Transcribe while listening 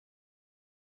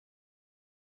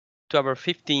to our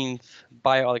 15th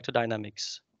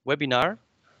Bioelectrodynamics webinar.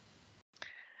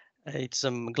 It's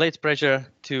a great pleasure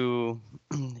to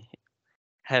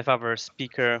have our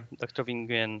speaker, Dr. Vinh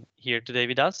Nguyen, here today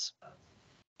with us.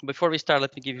 Before we start,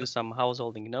 let me give you some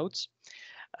householding notes.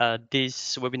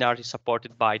 This webinar is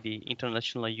supported by the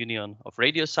International Union of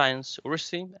Radioscience,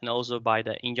 URSI, and also by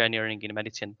the Engineering in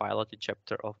Medicine and Biology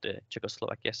chapter of the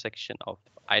Czechoslovakia section of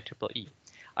IEEE.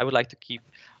 I would like to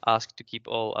ask to keep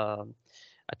all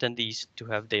attendees to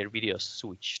have their videos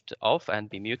switched off and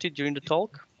be muted during the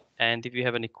talk. And if you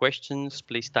have any questions,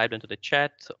 please type them into the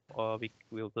chat, or they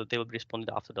will be responded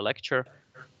after the lecture,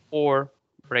 or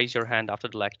raise your hand after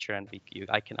the lecture and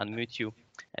I can unmute you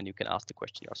and you can ask the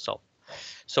question yourself.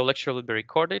 So lecture will be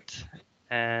recorded,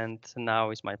 and now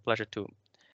it's my pleasure to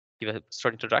give a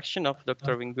short introduction of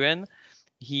Dr. Vinh Nguyen.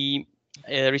 He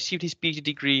received his PhD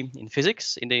degree in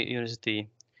physics in the University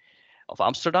of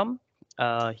Amsterdam.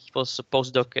 He was a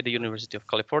postdoc at the University of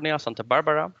California, Santa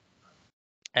Barbara,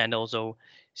 and also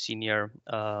he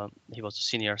was a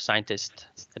senior scientist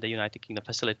at the United Kingdom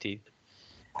facility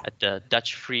at the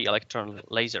Dutch Free Electron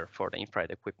Laser for the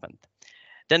infrared equipment.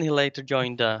 Then he later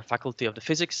joined the faculty of the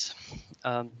physics.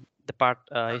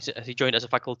 He joined as a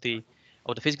faculty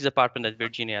of the physics department at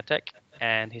Virginia Tech,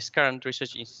 and his current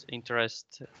research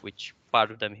interest, which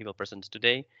part of them he will present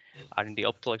today, are in the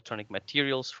optoelectronic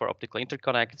materials for optical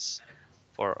interconnects,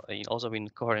 also in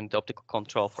coherent optical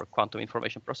control for quantum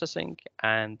information processing,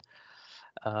 and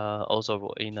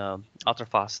also in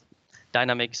ultrafast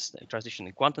dynamics, transition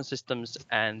in quantum systems,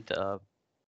 and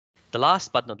the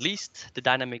last but not least, the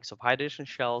dynamics of hydrogen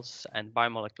shells and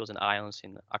biomolecules and ions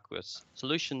in aqueous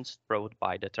solutions brought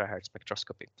by the terahertz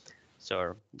spectroscopy.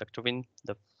 So, Dr. Vinh,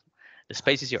 the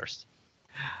space is yours.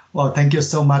 Well, thank you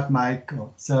so much, Mike.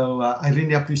 So I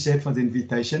really appreciate for the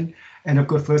invitation. And of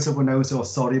course, first of all, I'm also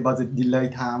sorry about the delay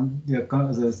time,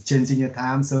 the changing the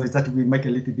time. So it's that we make a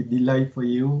little bit delay for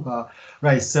you.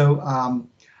 Right. So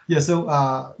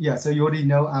so you already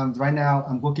know, right now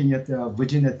I'm working at the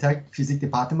Virginia Tech Physics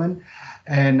Department,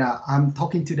 and I'm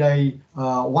talking today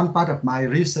one part of my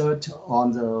research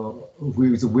on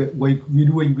we're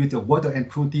doing with the water and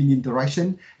protein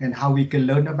interaction and how we can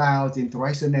learn about the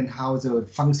interaction and how the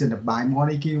function of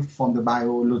biomolecule from the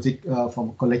biologic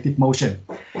from collective motion.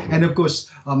 And of course,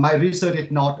 my research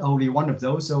is not only one of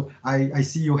those. So I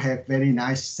see you have very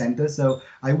nice centers. So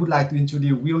I would like to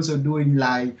introduce. We also doing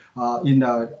like in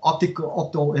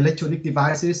optoelectronic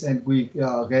devices, and we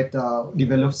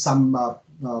develop some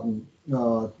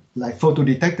like photo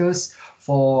detectors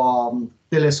for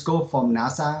telescope from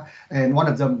NASA, and one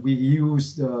of them we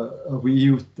used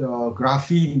graphene,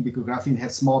 because graphene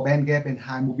has small band gap and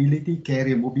high mobility,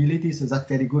 carrier mobility, so that's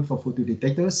very good for photo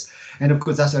detectors. And of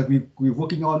course, that's what we're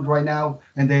working on right now.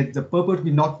 And then the purpose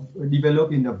we not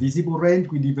develop in the visible range,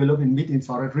 we develop in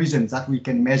mid-infrared regions that we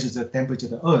can measure the temperature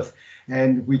of the Earth,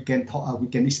 and we can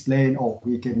explain, or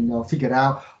we can figure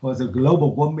out the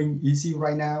global warming issue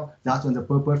right now. That's on the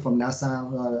purpose from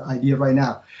NASA idea right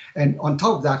now. And on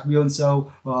top of that, we also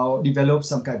develop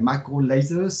some kind of micro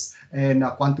lasers and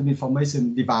quantum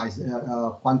information device,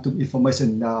 quantum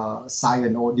information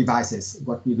science or devices,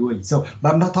 what we're doing. So,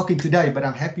 but I'm not talking today, but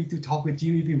I'm happy to talk with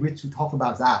you if you wish to talk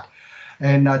about that.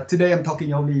 And today I'm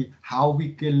talking only how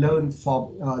we can learn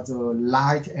from the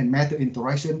light and matter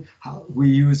interaction. How we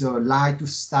use light to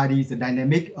study the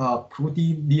dynamic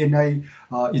protein, DNA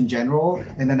in general.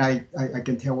 And then I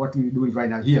can tell what we're doing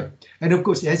right now here. And of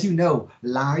course, as you know,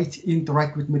 light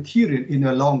interact with material in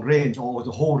a long range, or the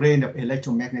whole range of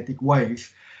electromagnetic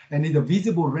waves. And in the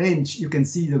visible range, you can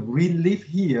see the green leaf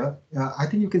here. I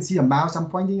think you can see a mouse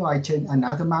I'm pointing, or I change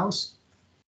another mouse.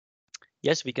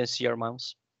 Yes, we can see our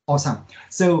mouse. Awesome.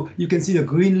 So you can see the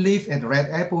green leaf and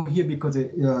red apple here, because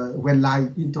when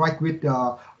light interact with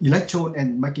electron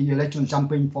and making electron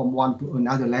jumping from one to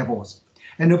another levels.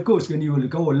 And of course, when you will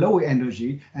go lower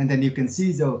energy, and then you can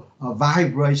see the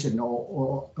vibration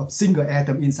or of single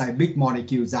atom inside big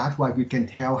molecules. That's why we can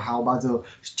tell how about the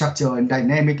structure and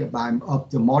dynamic of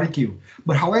the molecule.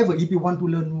 But however, if you want to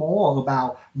learn more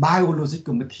about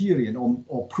biological material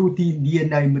or protein,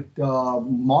 DNA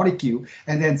molecule,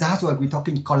 and then that's why we're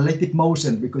talking collective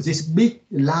motion, because it's big,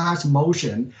 large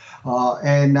motion,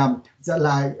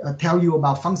 tell you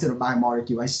about function of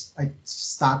biomolecule.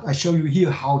 I show you here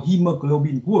how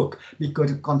hemoglobin work,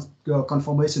 because the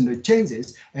conformation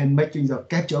changes and making the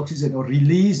capture oxygen or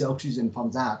release oxygen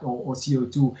from that, or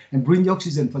CO2, and bring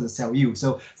oxygen for the cell use.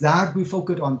 So that we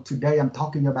focus on today. I'm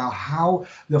talking about how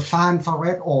the far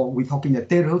infrared, or we're talking a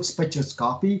terahertz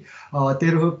spectroscopy,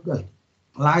 terahertz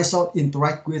light source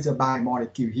interact with the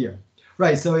biomolecule here.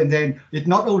 right? So and then it's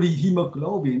not only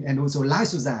hemoglobin and also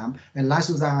lysozyme, and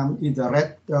lysozyme in the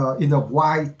red, in the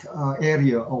white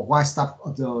area or white stuff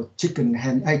of the chicken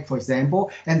hen egg, for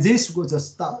example, and this was a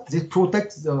stuff this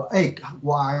protects the egg.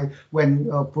 Why? When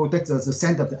protects the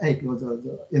center of the egg,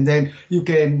 and then you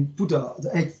can put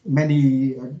the egg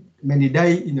many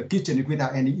days in the kitchen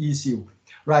without any issue.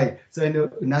 Right. So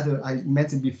another I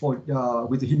mentioned before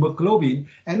with the hemoglobin,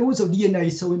 and also DNA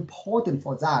is so important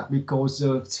for that because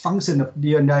the function of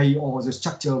DNA or the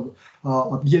structure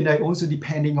of DNA also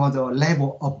depending on the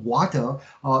level of water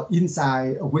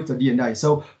inside with the DNA.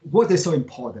 So water is so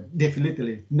important.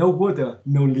 Definitely, no water,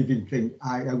 no living thing.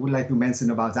 I would like to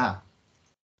mention about that.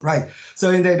 Right.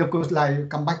 So and then of course, like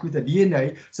come back with the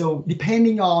DNA. So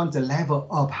depending on the level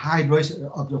of hydration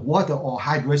of the water or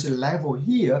hydration level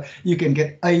here, you can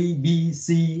get A, B,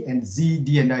 C, and Z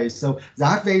DNA. So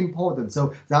that's very important.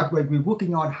 So that's why we're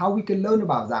working on how we can learn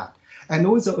about that. And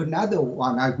also another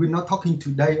one, we're not talking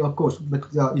today, of course, but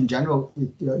in general,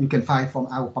 you can find from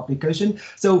our publication.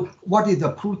 So what is the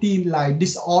protein like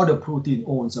disorder protein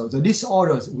also? The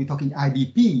disorders, we're talking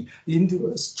IDP,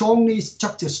 into strongly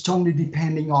structured, strongly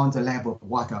depending on the level of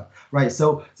water, right?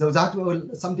 So that's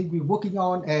something we're working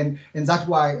on, and that's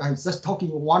why I'm just talking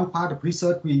one part of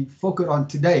research we focus on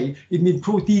today. It means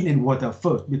protein and water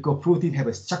first, because protein have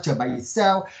a structure by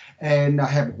itself and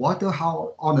have water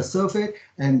how on the surface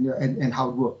and how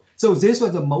it works. So this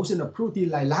was the motion of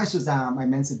protein like lysozyme I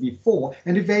mentioned before,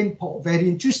 and it's very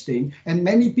interesting. And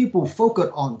many people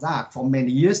focused on that for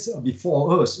many years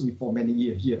before us, for many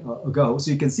years ago. So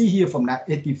you can see here from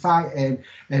 85,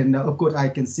 and of course I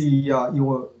can see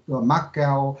your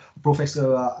Markel,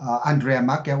 Professor Andrea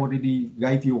Markel already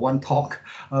gave you one talk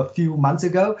a few months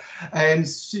ago, and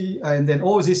then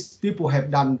all these people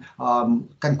have done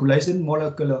calculation,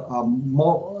 molecular,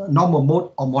 normal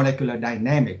mode or molecular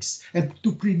dynamics, and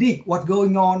to predict what's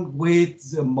going on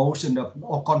with the motion of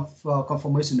or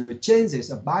conformational changes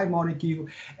of biomolecule,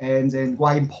 and then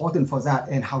why important for that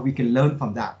and how we can learn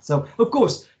from that. So of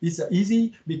course it's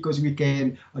easy because we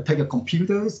can take a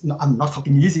computer. No, I'm not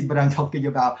talking easy, but I'm talking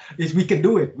about is we can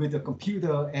do it with a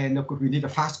computer, and of course we need a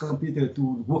fast computer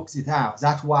to work it out.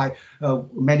 That's why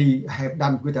many have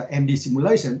done with the MD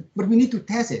simulation, but we need to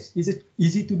test it. Is it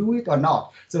easy to do it or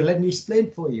not? So let me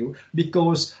explain for you,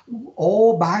 because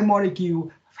all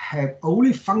biomolecules have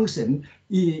only function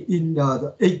in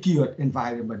the aqueous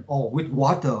environment or with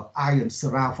water ions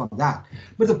surround from that.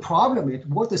 But the problem is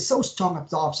water is so strong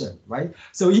absorption, right?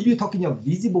 So if you're talking of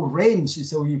visible range,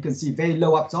 so you can see very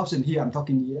low absorption here. I'm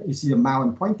talking, you see the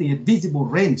mouse pointing at visible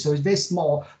range. So it's very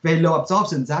small, very low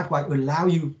absorption. That's why allow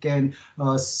you can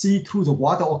see through the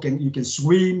water, or you can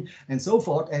swim and so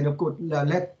forth. And of course,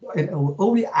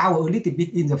 only a little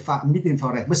bit in the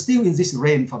mid-infrared, but still in this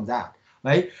range from that.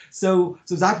 Right, so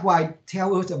that's why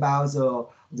tell us about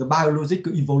the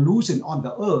biological evolution on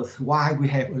the Earth. Why we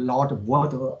have a lot of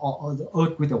water, or the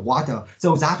Earth with the water.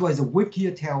 So that's why the wiki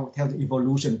here tell the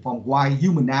evolution from why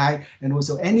human eye and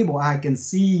also animal eye can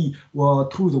see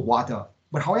through the water.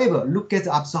 But however, look at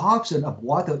the absorption of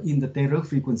water in the terahertz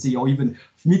frequency, or even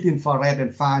mid-infrared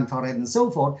and far infrared and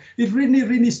so forth. It's really,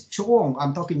 really strong.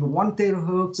 I'm talking 1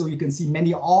 terahertz, so you can see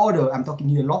many order. I'm talking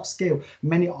here log scale,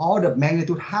 many order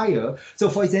magnitude higher. So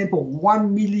for example,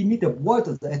 1 millimeter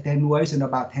water, the attenuation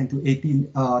about 10 to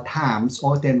 18 times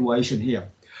or attenuation here.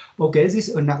 Okay, this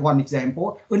is one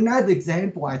example. Another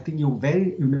example, I think you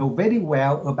know very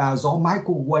well about the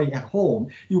microwave at home.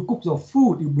 You cook the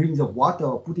food, you bring the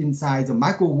water, put inside the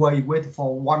microwave, wait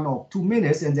for 1 or 2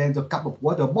 minutes, and then the cup of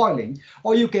water boiling.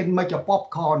 Or you can make a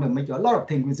popcorn and make a lot of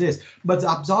things with this. But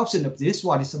the absorption of this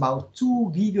one is about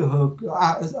 2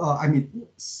 gigahertz. I mean,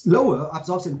 lower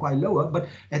absorption, quite lower, but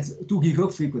at 2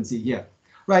 gigahertz frequency here,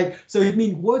 right? So it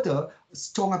means water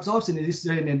strong absorption is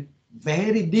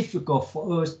very difficult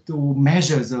for us to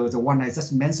measure the one I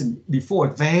just mentioned before.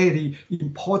 Very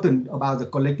important about the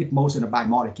collective motion of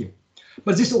biomolecule.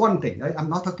 But this is one thing, right? I'm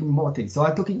not talking more things. So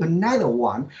I'm talking another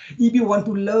one. If you want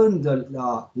to learn the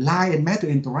light and matter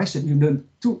interaction, you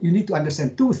need to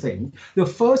understand 2 things. The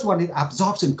first one is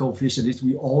absorption coefficient.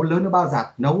 We all learn about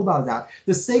that, know about that.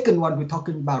 The second one, we're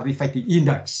talking about refractive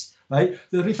index. Right,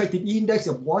 the refractive index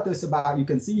of water is about, you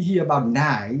can see here about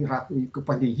 9,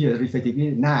 pointing here, refractive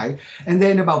index 9, and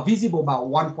then about visible about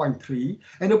 1.3,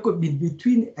 and it could be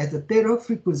between at the terahertz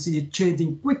frequency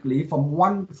changing quickly from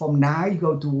 9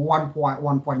 go to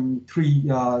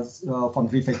 1.3 from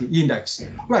refractive index.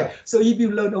 Right, so if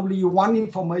you learn only one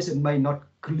information may not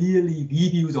clearly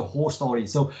give you the whole story.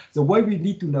 So the way we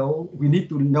need to know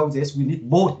this, we need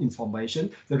both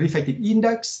information, the refractive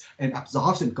index and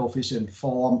absorption coefficient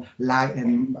from light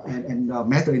and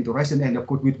matter interaction, and of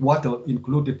course with water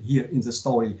included here in the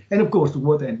story, and of course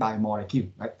water and biomolecule,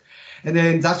 right? And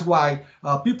then that's why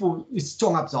people, it's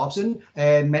strong absorption,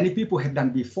 and many people have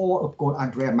done before. Of course,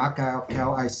 Andrea Macau,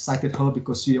 I cited her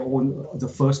because she was the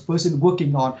first person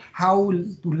working on how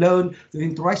to learn the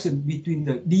interaction between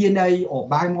the DNA or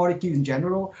biomolecule in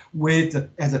general with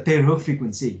as a terahertz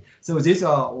frequency. So this is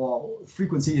a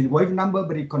frequency in wave number,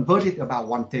 but it converted about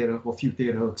 1 terahertz or few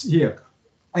terahertz here.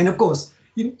 And of course,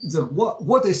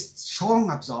 what is strong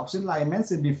absorption, like I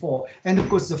mentioned before, and of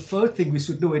course the first thing we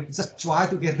should do is just try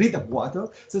to get rid of water.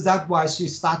 So that's why she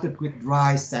started with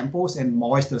dry samples and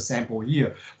moisture sample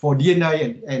here for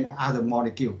DNA and other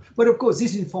molecule. But of course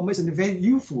this information is very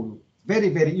useful, very,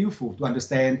 very useful to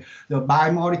understand the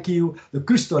biomolecule, the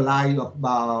crystalline of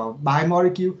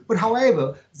biomolecule. But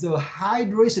however, the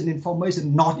hydration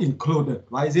information not included,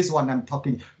 right? This one I'm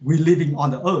talking, we're living on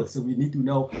the earth, so we need to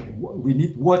know, we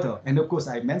need water. And of course,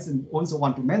 I also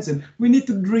want to mention, we need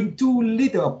to drink 2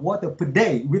 liters of water per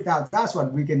day. Without that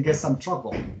one, we can get some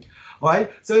trouble.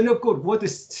 Right? So, and of course, water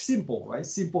is simple, right?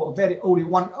 Simple, very only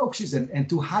 1 oxygen and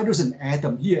 2 hydrogen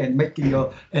atom here, and making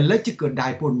an electrical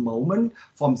dipole moment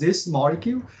from this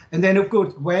molecule. And then, of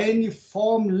course, when you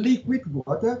form liquid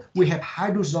water, we have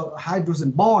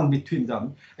hydrogen bond between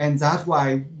them, and that's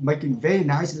why making very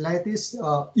nice lattice.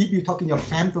 If you're talking a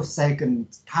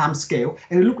femtosecond time scale,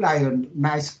 and it look like a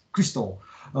nice crystal.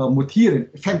 Material,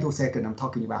 femtosecond I'm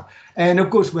talking about. And of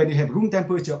course, when you have room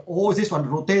temperature, all this one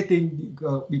rotating,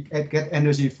 we get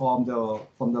energy from the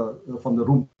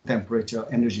room temperature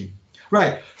energy.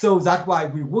 Right, so that's why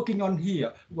we're working on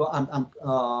here. Well,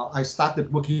 I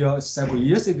started work here several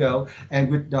years ago, and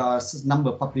with the number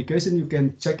of publications, you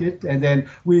can check it. And then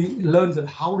we learned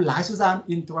how lysozyme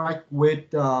interact with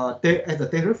at the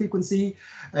terahertz frequency,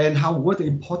 and how water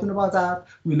important about that.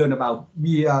 We learned about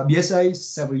BSA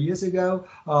several years ago,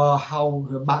 how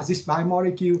this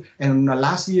biomolecule. And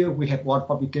last year we had 1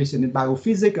 publication in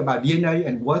biophysics about DNA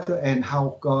and water and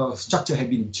how structure have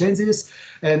been changes.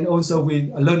 And also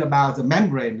we learned about the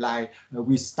membrane, like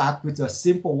we start with a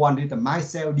simple one, with the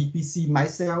micelle, DPC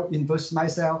micelle, inverse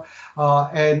micelle,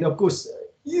 and of course,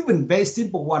 even very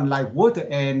simple one like water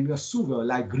and sugar,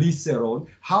 like glycerol,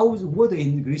 how water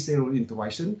and glycerol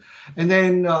interaction. And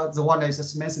then the one I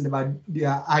just mentioned about the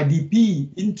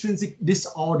IDP, intrinsic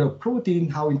disorder protein,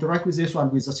 how interact with this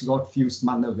one, we just got a few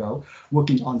months ago,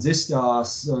 working on this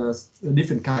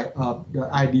different kind of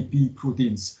IDP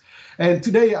proteins. And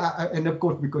today, and of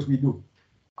course, because we're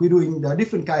doing the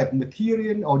different kind of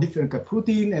material or different kind of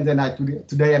protein, and then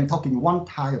today I'm talking one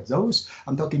type of those.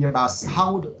 I'm talking about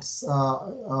how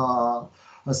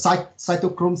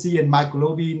cytochrome C and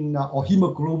myoglobin or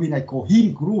hemoglobin, I call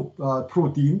heme group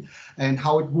protein, and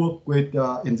how it works with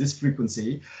in this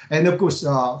frequency. And of course,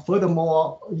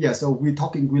 furthermore, yeah, so we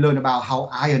learn about how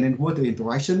iron and water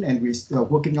interaction, and we're still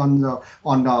working on the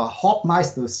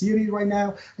Hofmeister series right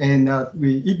now. And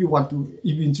if you're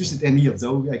interested in any of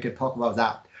those, I can talk about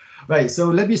that. Right, so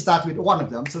let me start with one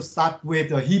of them. So start with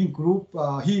the heme group,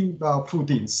 heme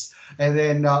proteins. And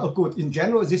then, of course, in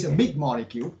general, this is a big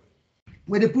molecule.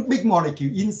 When they put big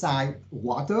molecule inside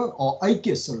water or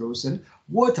aqueous solution,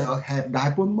 water have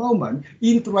dipole moment,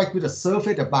 interact with the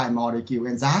surface of biomolecule,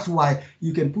 and that's why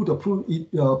you can put a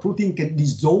protein can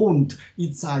dissolve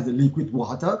inside the liquid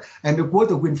water, and the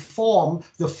water will form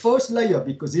the first layer,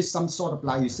 because it's some sort of,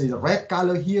 like you say, the red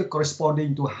color here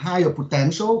corresponding to higher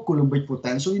potential, Coulombic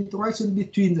potential interaction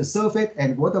between the surface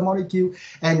and water molecule,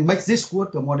 and makes this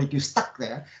water molecule stuck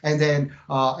there, and then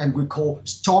and we call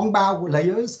strong bound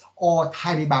layers or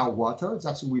tiny bound water.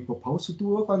 That's what we propose to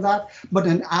work on that. But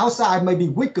then outside maybe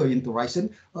weaker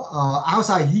interaction,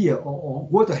 outside here or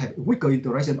water have weaker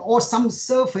interaction, or some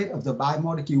surface of the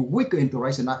biomolecule weaker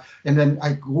interaction. And then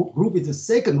I group with the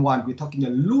second one, we're talking a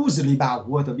loosely bound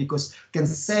water, because can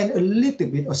send a little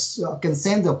bit, can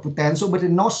send the potential, but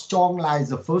it's not strong like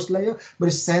the first layer, but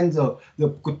it sends the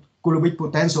Coulombic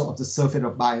potential of the surface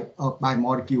of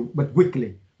biomolecule, but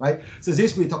weakly. Right, so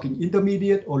this we're talking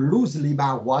intermediate or loosely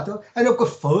bound water, and of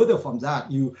course further from that,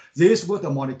 this water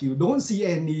molecule don't see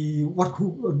any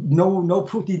no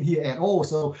protein here at all.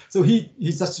 So he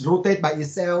just rotate by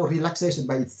itself, relaxation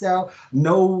by itself.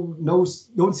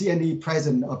 Don't see any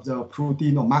presence of the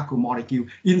protein or macromolecule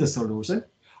in the solution.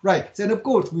 Right. So, and of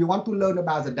course, we want to learn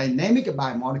about the dynamic of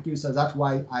biomolecules. So that's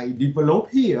why I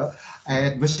developed here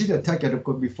at Virginia Tech, of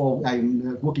course, before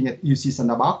I'm working at UC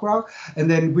Santa Barbara. And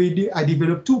then I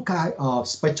developed two kinds of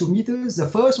spectrometers. The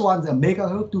first one, the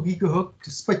megahertz to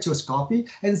gigahertz spectroscopy.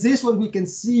 And this one, we can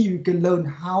see, you can learn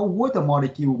how water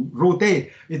molecule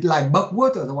rotate. It's like bulk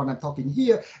water, the one I'm talking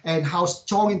here, and how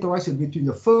strong interaction between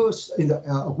the first in the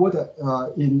water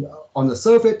on the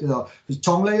surface, the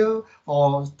strong layer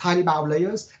or tiny bound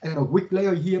layers, and a weak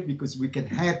layer here, because we can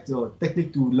have the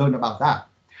technique to learn about that.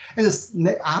 And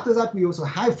after that, we also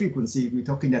high frequency. We're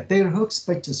talking the terahertz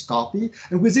spectroscopy,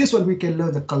 and with this one, we can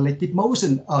learn the collective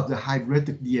motion of the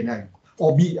hydrated DNA,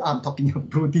 or I'm talking about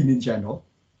protein in general.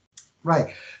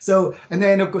 Right. So, and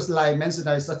then of course, like I mentioned,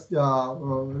 I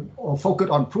focus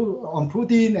on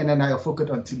protein, and then I focus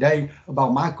on today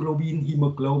about myoglobin,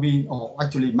 hemoglobin, or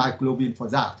actually myoglobin for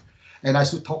that. And I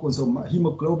should talk also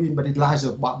hemoglobin, but it lies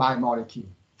a biomolecule.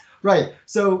 Right.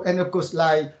 So, and of course,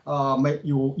 like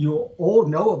you all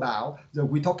know about,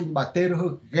 we're talking about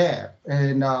terahertz gap,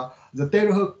 and the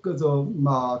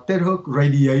terahertz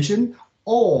radiation,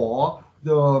 or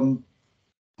the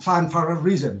far infrared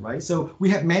region, right? So we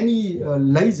have many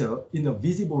laser in the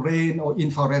visible range or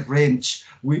infrared range.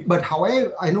 But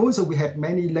however, and also we have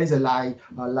many laser like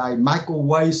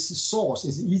microwave source.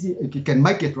 It's easy, you can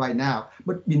make it right now.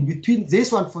 But in between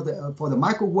this one for the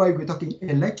microwave, we're talking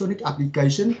electronic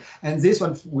application, and this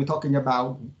one we're talking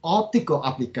about optical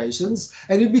applications.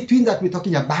 And in between that, we're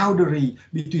talking a boundary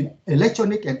between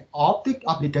electronic and optic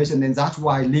application, and that's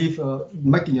why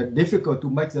making it difficult to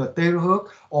make the terahertz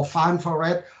or far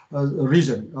infrared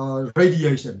region,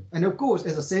 radiation. And of course,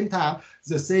 at the same time,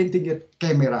 the same thing at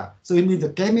camera. So it means the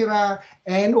camera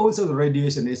and also the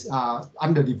radiation is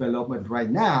under development right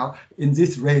now in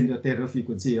this range of terahertz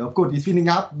frequency. Of course, it's filling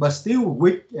up, but still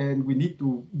weak, and we need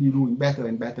to be doing better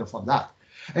and better from that.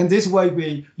 And this way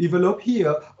we develop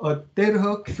here a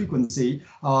terahertz frequency.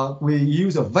 We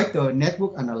use a vector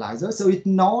network analyzer. So it's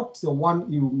not the one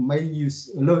you may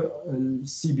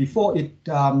see before.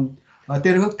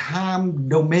 Terahertz-time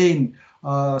domain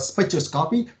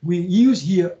spectroscopy. We use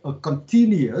here a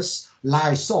continuous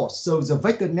light source. So the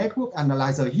vector network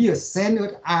analyzer here sends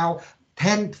it out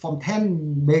from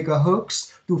 10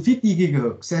 megahertz to 50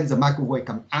 gigahertz, sends the microwave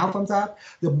come out from that.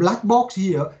 The black box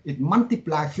here, it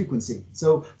multiply frequency.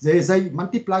 So there is a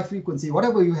multiply frequency,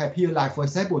 whatever you have here, like for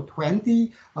example,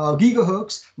 20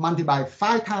 gigahertz, multiply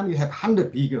 5 times, you have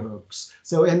 100 gigahertz.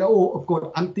 So, and of course,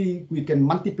 we can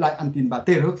multiply until by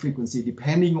terahertz frequency,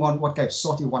 depending on what kind of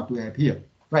source you want to have here.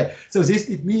 Right, so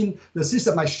it means the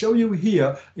system I show you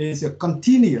here is a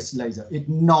continuous laser. It's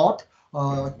not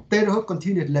terahertz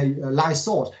continuous light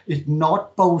source. It's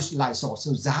not pulse light source.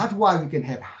 So that's why we can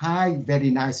have high, very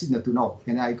nice signal to know.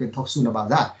 And I can talk soon about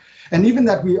that. And even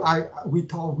that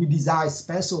we design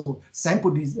special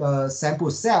sample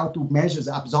cell to measure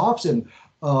the absorption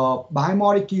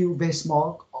biomolecule very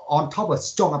small on top of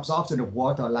strong absorption of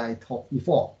water, like I talked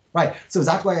before. Right, so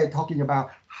that's why I'm talking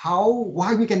about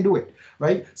why we can do it.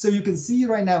 Right, so you can see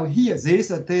right now here, there is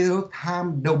a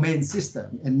terahertz-time domain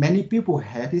system, and many people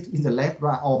have it in the lab,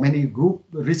 or many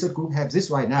research group have this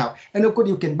right now. And of course,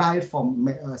 you can buy it from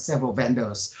several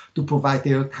vendors to provide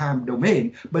terahertz-time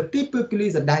domain. But typically,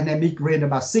 the dynamic range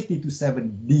about 60 to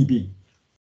 7 dB.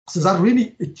 So that's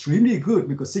really extremely good,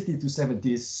 because 60 to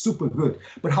 70 is super good.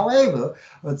 But however,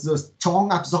 the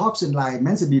strong absorption, like I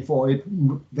mentioned before, it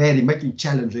very making it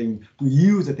challenging to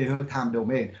use the terahertz-time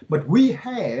domain. But we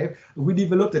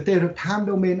developed the terahertz-time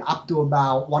domain up to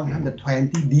about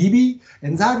 120 dB,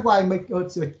 and that's why make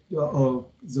us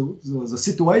the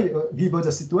situation, give us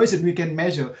a situation we can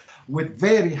measure with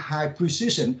very high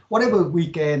precision. Whatever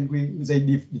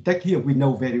they detect here, we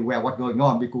know very well what's going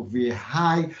on, because we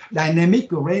high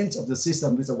dynamic range of the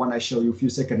system is the one I showed you a few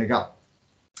seconds ago.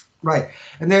 Right,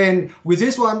 and then with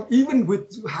this one, even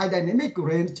with high dynamic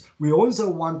range, we also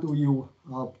want to use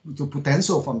the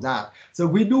potential from that. So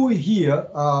we do here,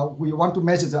 we want to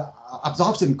measure the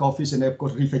absorption coefficient, of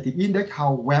course, reflective index,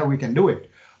 how well we can do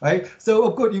it. Right, so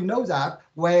of course you know that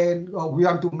when we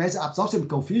want to measure absorption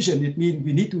coefficient, it means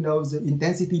we need to know the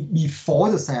intensity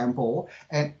before the sample,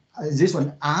 and this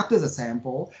one after the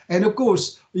sample. And of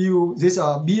course, this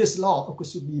BS law, of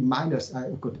course, should be minus,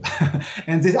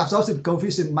 and this absorption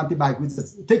coefficient multiplied with the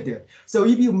thickness. So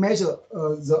if you measure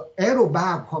the error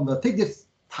bar from the thickness,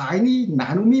 tiny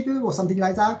nanometer or something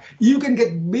like that, you can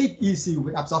get big issue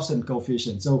with absorption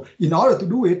coefficient. So in order to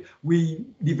do it, we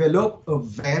develop a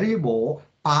variable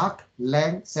path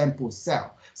length sample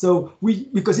cell. So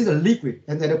because it's a liquid,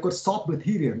 and then of course soft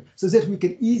material, so that we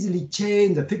can easily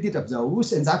change the thickness of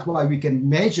those, and that's why we can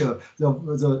measure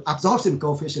the absorption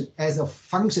coefficient as a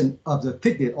function of the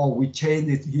thickness, or we change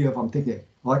it here from thickness.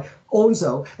 Right.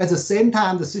 Also, at the same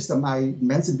time, the system I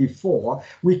mentioned before,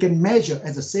 we can measure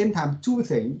at the same time two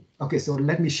things. Okay, so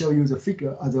let me show you the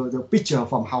figure, the picture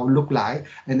from how it look like,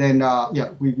 and then yeah,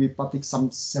 we published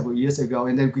several years ago,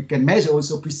 and then we can measure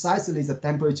also precisely the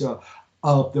temperature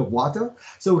of the water.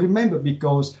 So remember,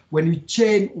 because when you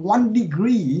change 1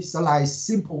 degree, so like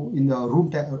simple in the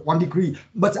room 1 degree,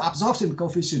 but the absorption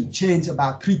coefficient change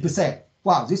about 3%.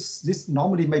 Wow, this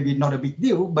normally maybe not a big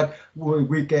deal, but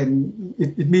we can,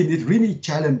 it means it's really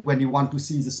challenge when you want to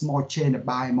see the small chain of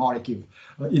biomolecule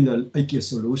in the aqueous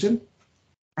solution.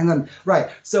 And then, right,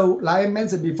 so like I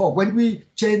mentioned before, when we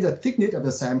change the thickness of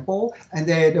the sample, and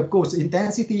then of course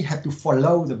intensity have to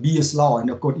follow the Beer's law, and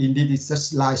of course indeed it's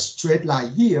just like straight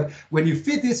line here. When you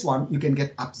fit this one, you can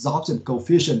get absorption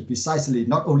coefficient precisely,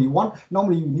 not only one.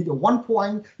 Normally you need a 1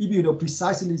 point if you know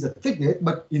precisely the thickness,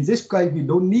 but in this case we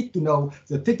don't need to know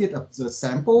the thickness of the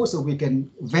sample, so we can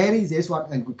vary this one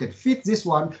and we can fit this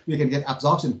one, we can get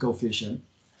absorption coefficient.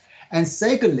 And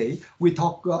secondly, we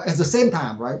talk at the same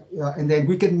time, right? And then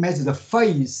we can measure the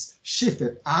phase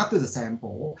shifted after the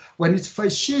sample. When it's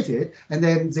phase shifted, and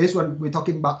then this one we're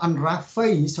talking about unwrapped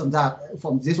phase from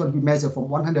this one we measure from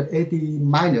 180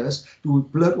 minus to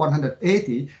plus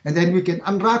 180, and then we can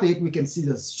unwrap it. We can see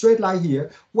the straight line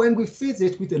here. When we fit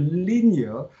it with a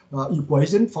linear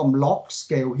equation from log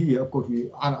scale here, of course we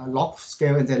log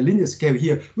scale and then linear scale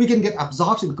here, we can get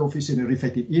absorption coefficient and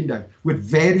reflective index with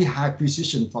very high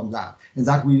precision from that. And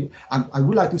that I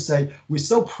would like to say we're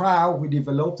so proud we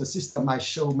developed the system I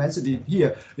mentioned it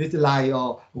here. It's like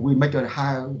we make a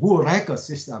high world record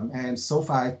system, and so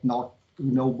far no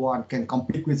one can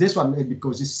compete with this one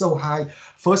because it's so high.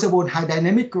 First of all, high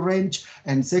dynamic range,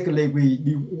 and secondly, we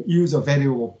use a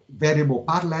variable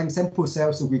part length sample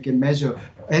cell, so we can measure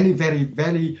any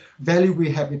value we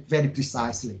have it very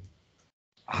precisely,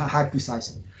 high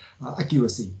precision.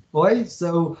 Accuracy, right?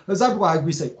 So that's why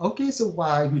we say, okay, so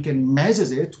why we can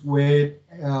measure it with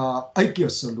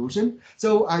aqueous solution.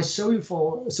 So I show you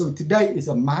so today is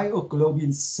a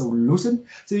myoglobin solution.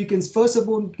 So you can, first of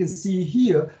all, you can see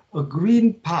here a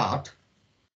green part.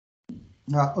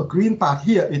 A green part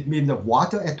here, it means the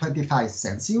water at 25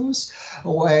 Celsius.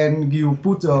 When you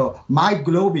put a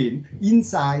myoglobin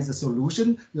inside the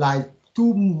solution, like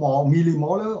 2 more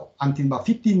millimolar until about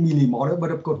 15 millimolar, but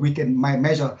of course we can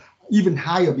measure even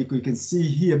higher because you can see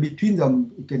here between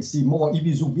them, you can see more if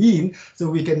you zoom in, so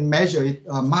we can measure it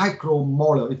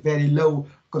micromolar, it's very low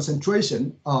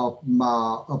concentration of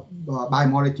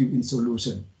biomolecule in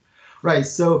solution. Right,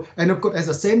 so, and of course at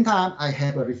the same time, I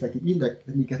have a reflective index.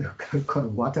 Let me get a cup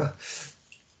of water.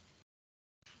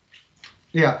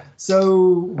 Yeah,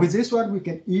 so with this one, we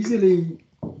can easily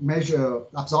measure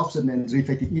absorption and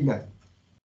reflective index.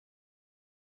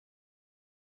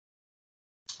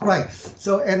 Right.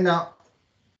 So and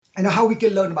how we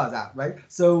can learn about that, right?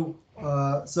 So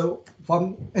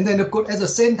and then of course at the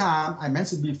same time I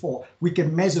mentioned before, we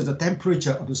can measure the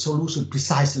temperature of the solution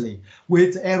precisely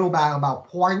with arrow bar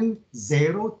about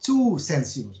 0.02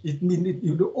 Celsius. It means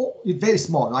it's very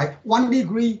small, right? 1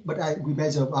 degree, but we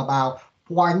measure about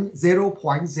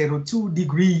 0.02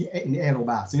 degree in arrow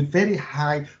bar. So it's very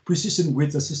high precision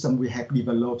with the system we have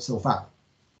developed so far.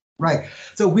 Right,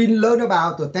 so we learned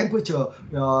about the temperature,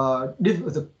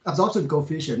 the absorption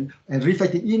coefficient, and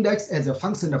reflective index as a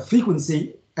function of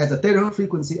frequency, as a terahertz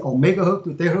frequency or megahertz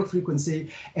to terahertz frequency,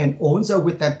 and also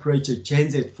with temperature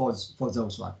changes for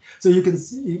those ones. So you can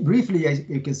see briefly, as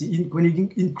you can see, when you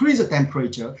increase the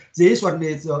temperature, this one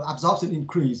is absorption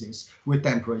increases with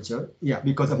temperature, yeah,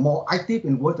 because the more active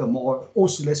and water more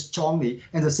oscillate strongly,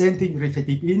 and the same thing,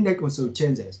 reflective index also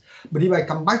changes. But if I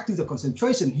come back to the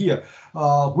concentration here,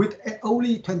 with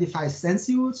only 25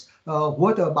 Celsius,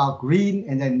 water about green,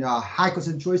 and then high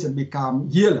concentration become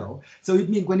yellow. So it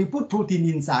means when you put protein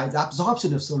inside, the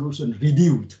absorption of solution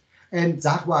reduced. And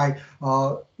that's why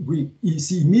you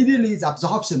see immediately the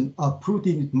absorption of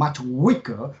protein is much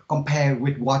weaker compared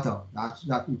with water.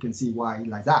 That you can see why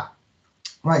like that.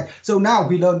 Right, so now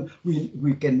we learn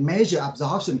we can measure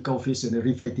absorption coefficient and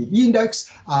reflective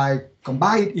index. I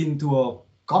combine it into a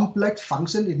complex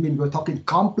function. It means we're talking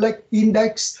complex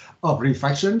index of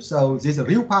refraction. So this is a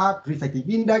real part, reflective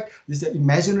index. This is the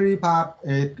imaginary part.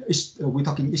 We're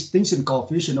talking extinction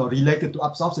coefficient or related to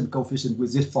absorption coefficient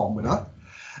with this formula.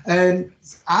 And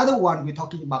other one, we're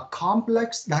talking about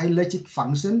complex dielectric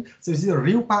function. So this is a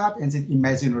real part and the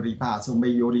imaginary part. So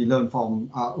maybe you already learn from,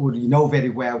 already know very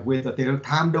well with the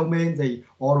time domain.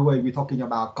 All the way we're talking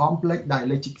about complex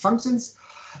dielectric functions.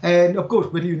 And of course,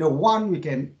 when you know one, we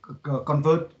can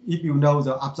convert, if you know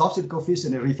the absorption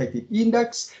coefficient and refractive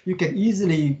index, you can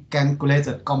easily calculate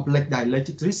the complex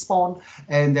dielectric response,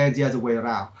 and then the other way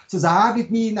around. So that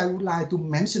it means I would like to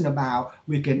mention about,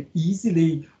 we can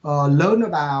easily learn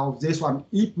about this one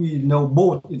if we know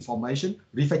both information,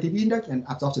 refractive index and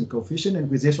absorption coefficient.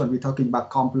 And with this one, we're talking about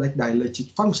complex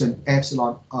dielectric function,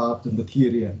 epsilon of the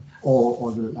material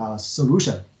or the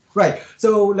solution. Right,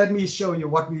 so let me show you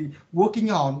what we're working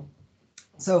on.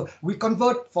 So we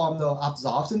convert from the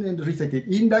absorption and the refractive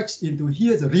index into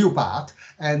here's the real part,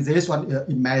 and this one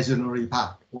imaginary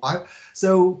part, right?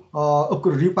 So of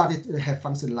course, real part it have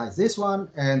function like this one,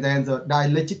 and then the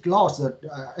dielectric loss, the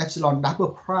epsilon double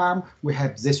prime, we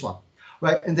have this one.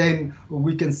 Right, and then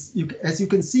we can, as you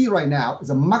can see right now,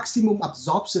 the maximum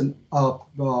absorption of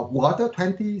water,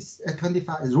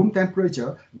 25 room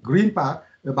temperature, green part,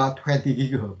 about 20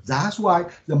 gigahertz. That's why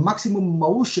the maximum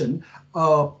motion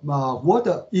of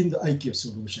water in the aqueous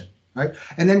solution, right?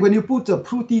 And then when you put the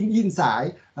protein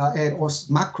inside or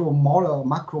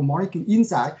macromolecule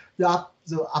inside, the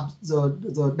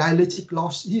dielectric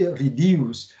loss here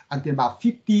reduced until about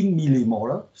 15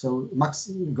 millimolar. So max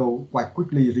go quite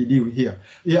quickly reduce here.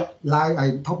 Yeah, like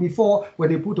I talked before, when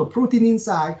you put a protein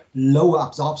inside, lower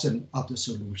absorption of the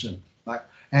solution, right?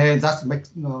 And that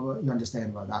makes you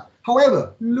understand about that.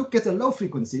 However, look at the low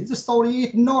frequency. The story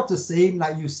is not the same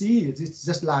like you see. It's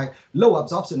just like low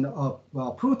absorption of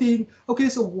protein. Okay,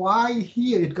 so why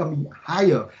here it can be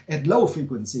higher at low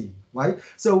frequency, right?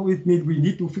 So it means we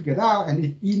need to figure it out.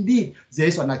 And indeed,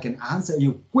 this one I can answer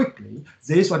you quickly.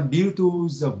 This one due to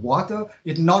the water,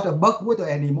 it's not a bulk water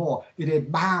anymore. It is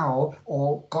bound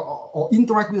or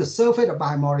interact with the surface of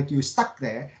biomolecule stuck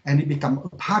there, and it becomes a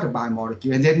part of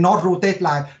biomolecule. And they not rotate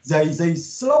like they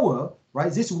slower. Right,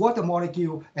 this water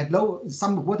molecule at low,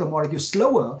 some water molecules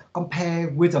slower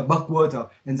compared with the bulk water,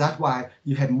 and that's why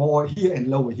you have more here and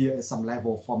lower here at some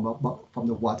level from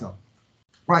the water.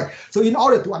 Right, so in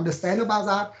order to understand about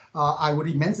that, I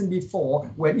already mentioned before,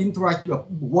 when interact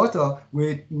water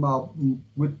with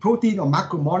protein or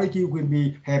macromolecule, when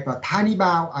we have a tiny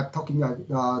bound, I'm talking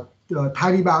about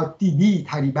tiny bound, TB,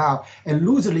 tiny bound, and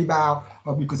loosely bound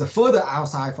because further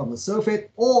outside from the surface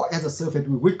or at the surface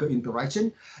with weaker interaction.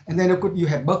 And then of course you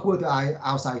have bulk water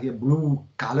outside here, blue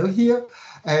color here.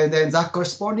 And then that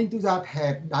corresponding to that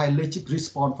have dielectric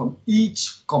response from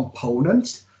each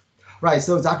component. Right,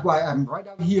 so that's why I'm right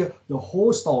down here, the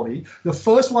whole story. The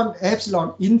first one,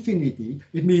 epsilon infinity,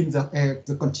 it means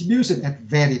the contribution at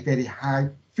very, very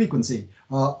high frequency,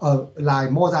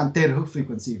 like more than terahertz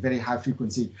frequency, very high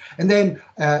frequency. And then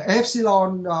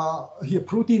epsilon here,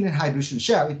 protein and hydrogen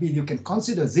shell, it means you can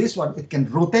consider this one, it can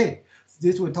rotate.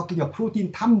 This we're talking about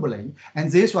protein tumbling,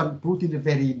 and this one protein is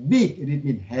very big, it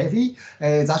means heavy.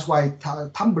 That's why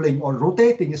tumbling or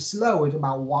rotating is slow. It's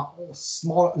about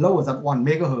lower than 1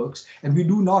 megahertz, and we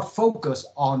do not focus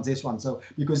on this one. So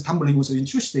because tumbling was so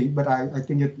interesting, but I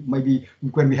think it maybe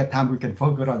when we have time we can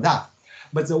focus on that.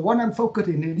 But the one I'm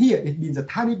focusing in here, it means a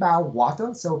tiny bound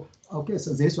water. So okay,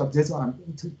 so this one.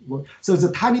 So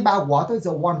the tiny bound water is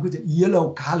the one with the yellow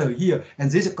color here,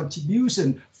 and this is a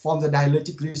contribution from the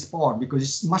dielectric response because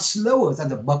it's much slower than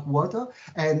the bulk water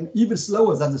and even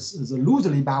slower than the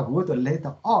loosely bound water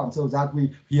later on. So that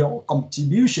we hear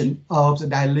contribution of the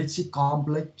dielectric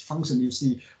complex function you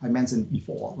see I mentioned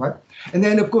before, right? And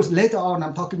then of course later on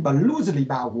I'm talking about loosely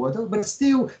bound water, but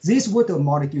still this water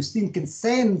molecule still can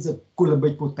sense the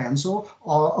Coulombic potential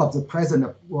of the presence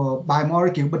of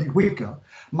biomolecule, but it's weaker,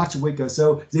 much weaker.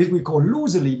 So this we call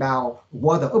loosely bound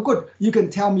water. Of course, you can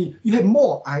tell me you have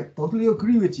more. I totally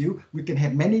agree with you. We can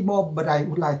have many more, but I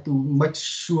would like to make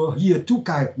sure here two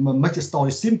kinds, make the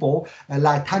story simple,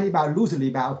 like tiny bound, loosely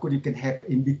bound. Of course, you can have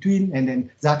in between, and then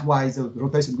that's why the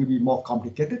rotation will be more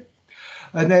complicated.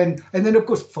 And then of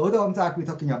course further on that we're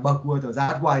talking about bulk water.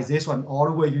 That's why this one all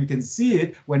the way you can see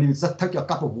it when you just take a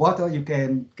cup of water, you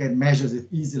can measure it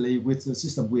easily with the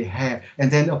system we have.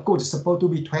 And then of course it's supposed to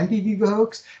be 20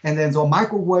 gigahertz, and then the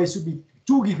microwave should be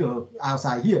 2 gigahertz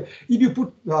outside here. If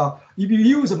you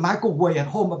use a microwave at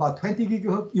home about 20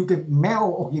 gigahertz, you can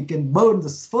melt or you can burn the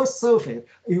first surface.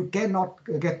 You cannot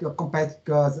get the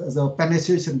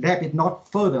penetration depth is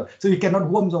not further. So you cannot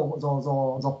warm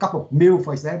the cup of milk,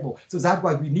 for example. So that's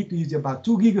why we need to use about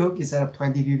 2 gigahertz instead of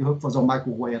 20 gigahertz for the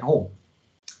microwave at home.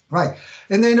 Right,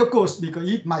 and then of course,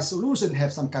 because if my solution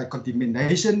have some kind of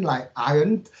contamination like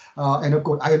iron, and of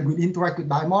course iron will interact with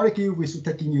biomolecule, which is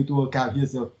taking into account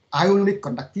here's the ionic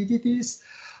conductivities,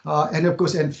 and of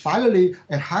course, and finally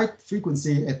at high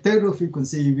frequency, at terahertz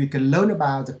frequency, we can learn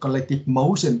about the collective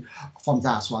motion from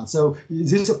that one. So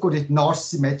this of course is not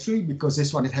symmetry because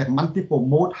this one it has multiple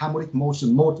mode, harmonic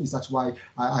motion mode. Is that's why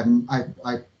I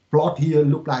plot here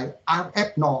look like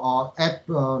F no or F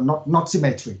not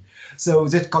symmetry. So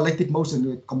this collective motion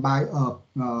will combine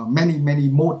many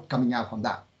mode coming out from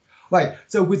that. Right,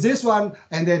 so with this one,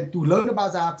 and then to learn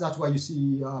about that, that's why you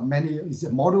see many is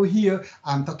a model here.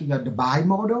 I'm talking about the bi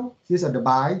model. These are the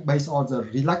bi based on the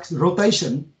the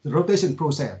rotation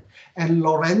process. And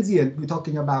Lorentzian, we're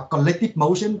talking about collective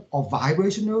motion or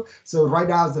vibrational. So right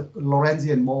now, the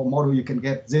Lorentzian model, you can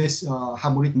get this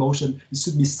harmonic motion. It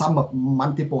should be sum of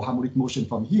multiple harmonic motion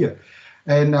from here.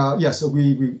 And yeah, so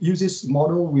we use this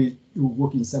model. We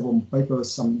work in several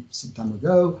papers some time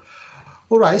ago.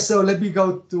 All right, so let me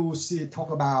go to talk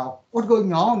about what's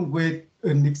going on with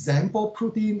an example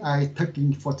protein I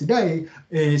taking for today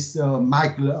is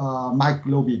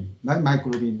myoglobin, right?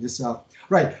 Myoglobin. This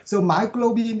right. So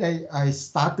myoglobin, I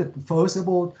started first of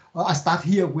all. I start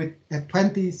here with at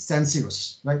 20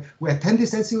 Celsius, right? Where 20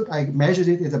 Celsius, I measured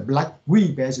it as a black.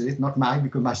 We measured it, not mine,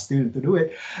 because my student to do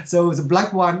it. So the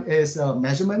black one is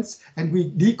measurements, and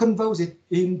we decompose it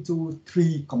into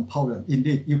 3 components.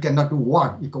 Indeed, you cannot do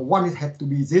one, because one it had to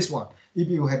be this one. If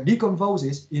you have decomposed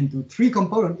it into 3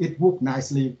 components, it works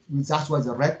nicely. That's why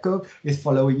the red curve is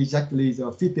following exactly the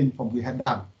fitting from we have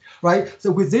done. Right,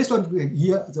 so with this one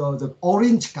here, the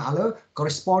orange color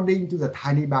corresponding to the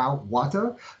tiny bound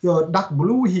water, the dark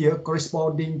blue here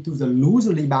corresponding to the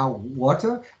loosely bound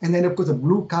water, and then of course the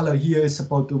blue color here is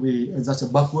supposed to be just a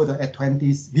bulk water at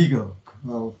 20 giga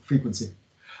frequency,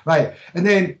 right? And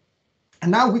then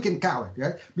and now we can count it,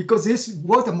 right? Because this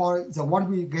water more the one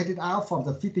we get it out from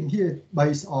the fitting here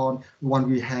based on the one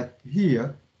we have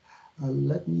here.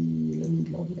 Let me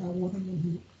log it out. What am I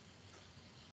here?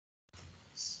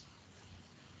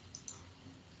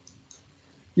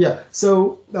 Yeah.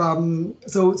 So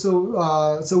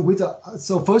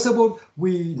first of all,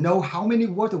 we know how many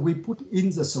water we put in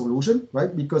the solution,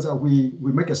 right? Because we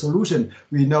make a solution,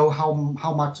 we know how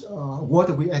much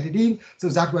water we added in. So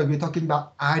that's why we're talking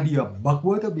about ideal bulk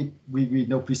water. We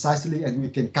know precisely, and we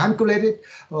can calculate it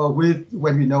with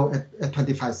when we know at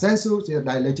 25 Celsius the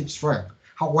dielectric strength.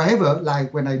 However,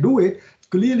 like when I do it,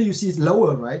 clearly you see it's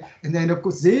lower, right? And then of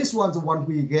course this one's the one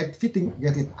we get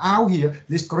it out here,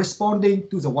 this corresponding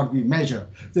to the one we measure.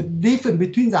 The difference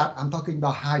between that, I'm talking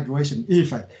about hydration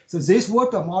effect. So this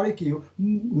water molecule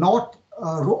not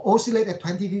oscillate at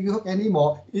 20 gigahertz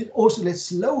anymore. It oscillates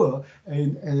slower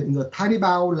in the tiny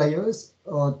bound layers,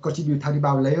 contribute tiny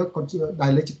bound layer,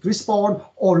 dielectric response,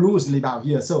 or loosely bound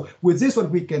here. So with this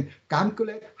one, we can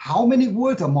calculate how many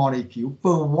water molecule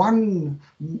per one,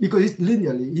 because it's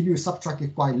linearly. If you subtract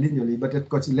it quite linearly, but of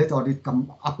course later on it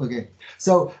come up again.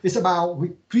 So it's about, we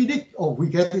predict, or we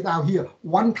get it out here,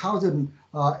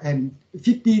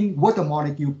 1,015 water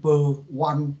molecule per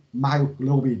 1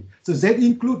 myoglobin. So that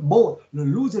include both the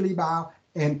loosely bound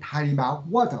and tiny bound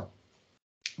water.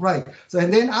 Right. So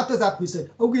and then after that we say,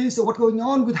 okay, so what's going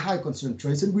on with high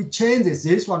concentration? We change this.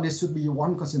 This one, this should be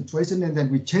 1 concentration, and then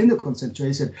we change the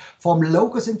concentration from low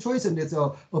concentration. It's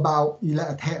about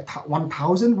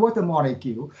 1,000 water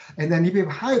molecule, and then if you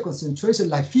have higher concentration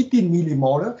like 15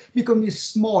 millimolar, becomes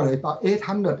smaller, about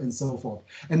 800 and so forth.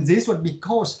 And this one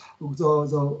because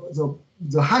the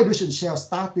hydrogen shell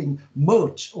starting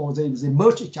merge, or they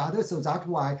merge each other, so that's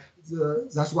why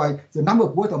the number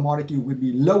of water molecule will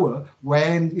be lower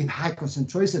when in high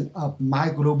concentration of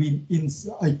myoglobin in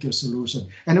the aqueous solution.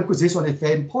 And of course, this one is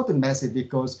very important message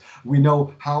because we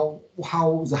know how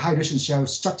the hydrogen shell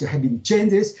structure has been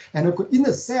changes. And of course, in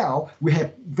the cell, we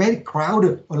have very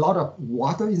crowded, a lot of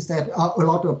water instead, a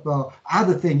lot of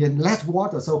other things and less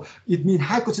water. So it means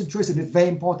high concentration is very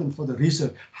important for the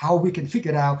research, how we can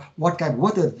figure out what kind of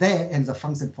water there and the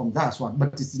function from that one.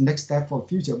 But it's the next step for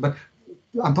future. But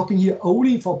I'm talking here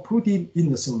only for protein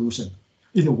in the solution,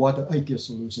 in the water aqueous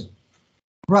solution.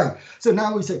 Right. So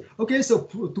now we say, okay, so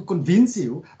to convince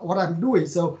you what I'm doing,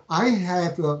 so I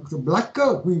have the black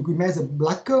curve. We measure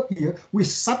black curve here. We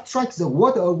subtract the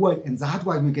water away, and that's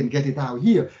why we can get it out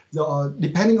here.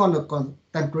 Depending on the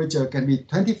temperature, can be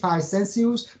 25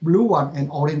 Celsius, blue one, and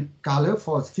orange color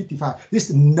for 55. This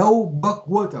is no bulk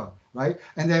water. Right,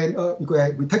 and then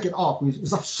we take it off, we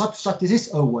subtract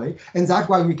this away, and that's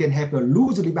why we can have a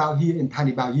loosely bound here and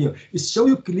tiny bound here. It shows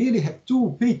you clearly have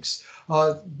 2 peaks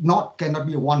cannot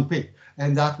be one peak.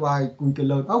 And that's why we can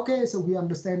learn, okay, so we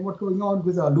understand what's going on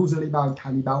with a loosely bound and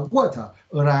tightly bound water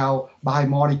around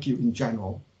biomolecule in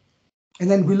general. And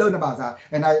then we learn about that.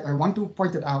 And I want to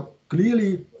point it out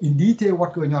clearly in detail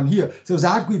what's going on here. So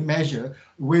that we measure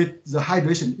with the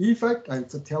hydration effect, I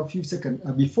tell a few seconds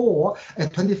before,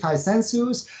 at 25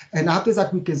 Celsius. And after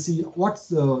that, we can see what's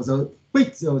the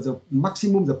peak, the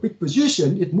maximum, the peak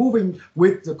position, it's moving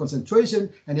with the concentration.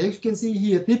 And as you can see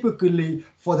here, typically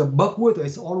for the bulk water,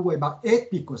 it's all the way about 8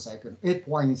 picosecond,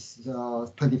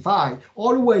 8.25,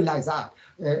 all the way like that.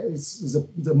 It's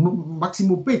the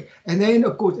maximum peak. And then,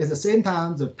 of course, at the same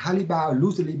time, the tightly bound,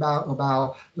 loosely bound,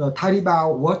 about the tightly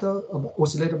bound water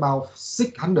oscillate about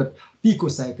 600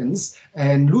 picoseconds,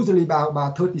 and loosely bound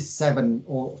about 37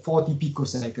 or 40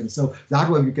 picoseconds. So that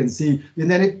way we can see,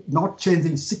 and then it not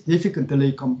changing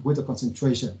significantly with the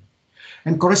concentration.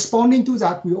 And corresponding to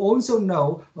that, we also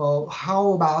know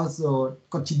how about the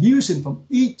contribution from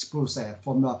each process,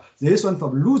 from this one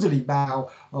from loosely bound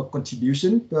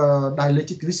contribution,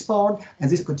 dielectric response,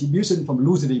 and this contribution from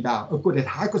loosely bound. Of course, at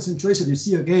high concentration, you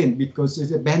see again, because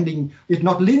it's bending, it's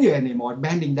not linear anymore, it's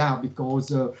bending down because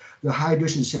the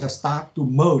hydrogen shells start to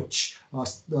merge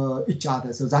each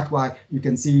other. So that's why you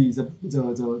can see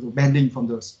the bending from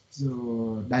the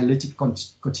dielectric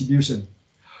contribution.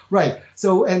 Right,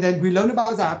 so, and then we learn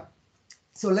about that.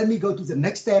 So let me go to the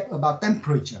next step about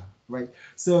temperature, right?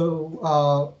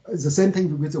 So it's the same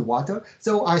thing with the water.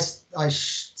 So I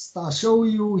show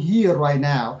you here right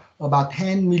now about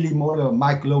 10 millimolar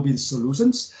microglobin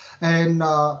solutions. And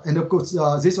of course,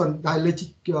 this one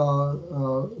dielectric,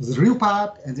 the real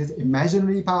part, and this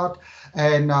imaginary part.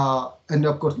 And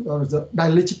of course, the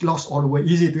dielectric loss all the way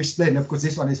easy to explain. Of course,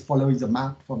 this one is following the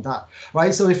map from that,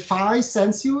 right? So at 5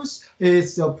 Celsius,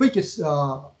 is the peak is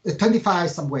 25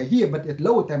 somewhere here, but at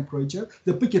lower temperature,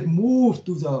 the peak is moved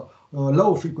to the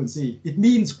low frequency. It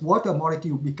means water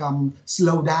molecule become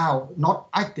slow down, not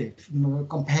active,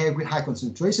 compared with high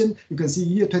concentration. You can see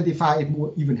here 25 is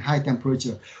more even high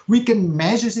temperature. We can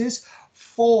measure this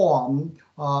from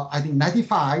I think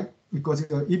 95, because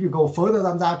if you go further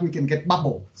than that, we can get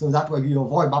bubble. So that way we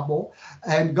avoid bubble,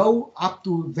 and go up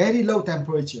to very low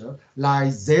temperature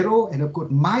like 0 and of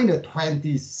course minus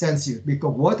 20 Celsius,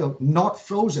 because water not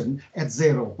frozen at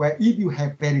 0, where if you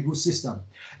have very good system.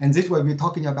 And this way we're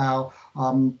talking about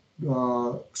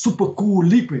super cool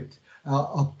liquid.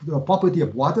 The property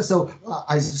of water. So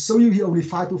I show you here only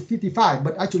 5 to 55,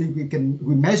 but actually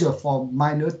we measure from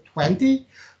minus 20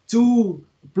 to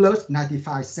plus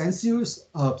 95 Celsius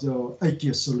of the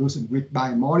aqueous solution with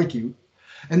biomolecule.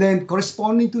 And then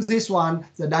corresponding to this one,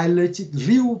 the dielectric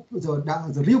real,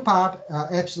 the real part,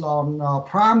 epsilon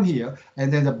prime here,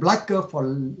 and then the black curve for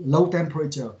low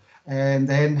temperature. And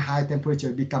then high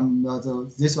temperature become,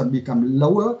 this one become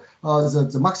lower,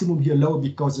 the maximum here lower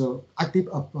because the active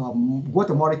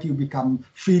water molecule become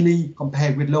freely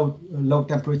compared with low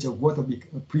temperature water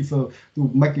prefer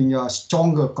to making a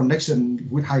stronger connection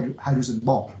with hydrogen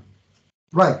bond.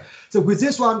 Right, so with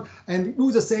this one, and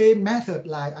do the same method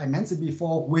like I mentioned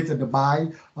before with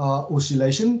the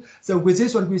oscillation. So with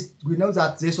this one, we know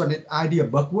that this one is ideal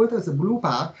bulk water, the blue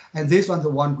part, and this one the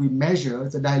one we measure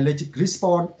the dielectric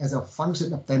response as a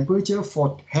function of temperature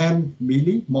for 10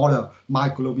 millimolar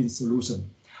microglobin solution.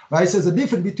 Right, so the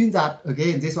difference between that,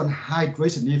 again, this one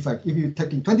hydration effect. If you're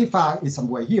taking 25, it's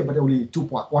somewhere here, but only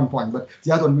 1 point, but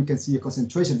the other one we can see a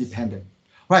concentration dependent.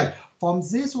 Right. From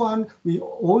this one, we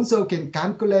also can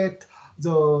calculate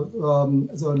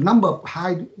the number of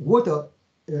water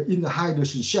in the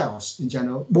hydrogen shells in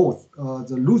general, both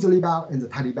the loosely bound and the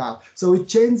tightly bound. So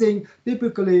it's changing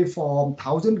typically from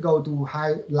 1,000 go to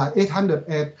high, like 800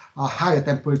 at a higher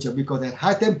temperature, because at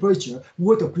high temperature,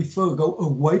 water prefer go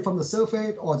away from the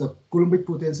surface, or the Coulombic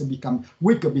potential become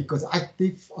weaker because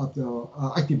active of the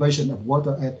activation of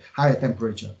water at higher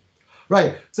temperature.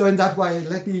 Right, so in that way,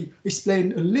 let me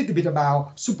explain a little bit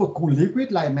about supercool liquid.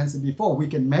 Like I mentioned before, we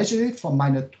can measure it from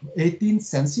minus 18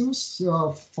 Celsius,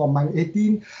 from minus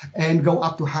 18, and go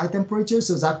up to high temperature.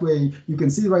 So that way, you can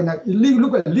see right now, it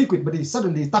look like liquid, but it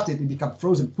suddenly touches it becomes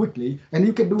frozen quickly. And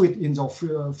you can do it in your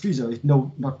freezer. It's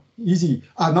not easy,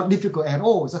 not difficult at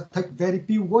all. Just take very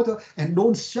pure water and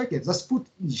don't shake it. Just put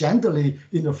gently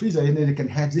in the freezer, and then you can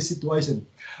have this situation.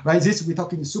 Right, this we're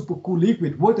talking supercool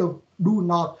liquid. Water do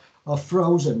not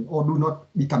frozen or do not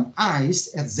become ice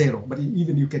at 0, but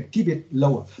even you can keep it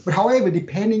lower. But however,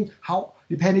 depending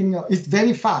it's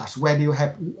very fast when you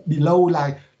have below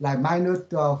like minus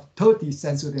 30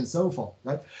 Celsius and so forth,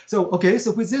 right? So okay,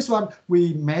 so with this one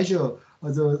we measure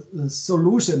the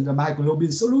solution, the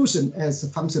microglobin solution, as a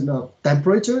function of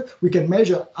temperature. We can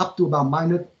measure up to about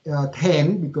minus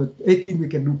 10, because 18 we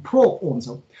can do probe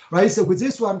also, right? So with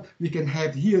this one, we can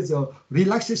have here the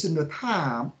relaxation of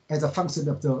time as a function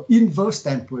of the inverse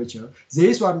temperature.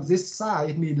 This one, this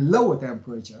side, means lower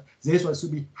temperature. This one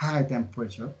should be high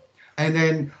temperature. And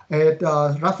then at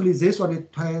roughly this one is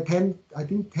 10, I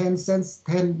think 10 cents,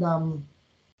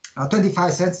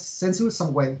 25 Celsius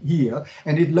somewhere here,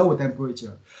 and it's lower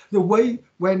temperature. The way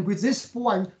when with this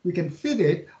point we can fit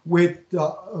it with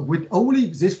only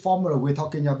this formula we're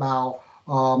talking about,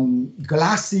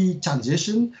 glassy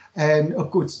transition, and of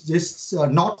course this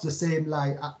not the same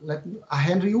like a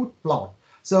Henry Wood plot.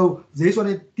 So this one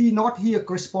is T naught here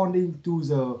corresponding to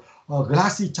the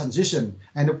glassy transition,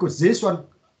 and of course this one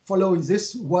following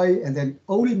this way, and then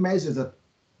only measure the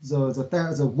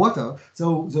water.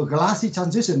 So the glassy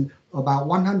transition about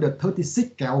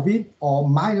 136 Kelvin or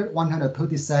minus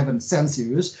 137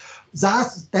 Celsius.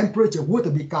 That temperature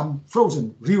would become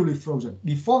frozen, really frozen.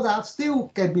 Before that, still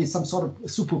can be some sort of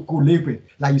super cool liquid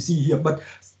like you see here. But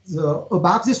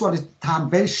above this one is time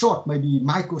very short, maybe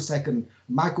microseconds.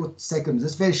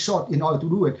 It's very short in order to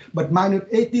do it. But minus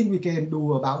 18 we can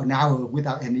do about an hour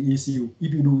without any issue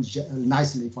if you do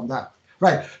nicely from that.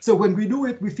 Right, so when we do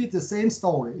it, we fit the same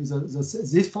story.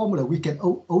 This formula, we can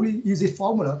only use this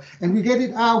formula, and we get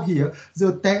it out here.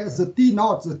 The T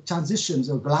naught, the transition,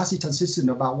 the glassy transition,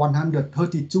 about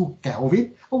 132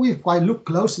 Kelvin. We quite look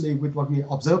closely with what we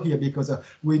observe here, because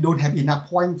we don't have enough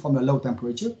point from the low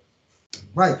temperature.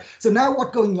 Right, so now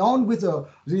what's going on with the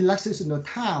relaxation of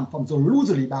time from the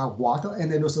loosely bound water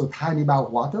and then also tiny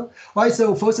bound water? Right,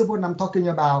 so first of all, I'm talking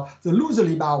about the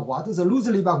loosely bound water. The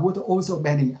loosely bound water also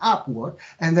bending upward,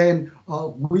 and then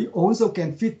we also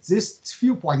can fit this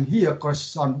few point here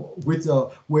correspond with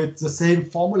the same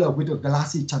formula with the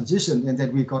glassy transition, and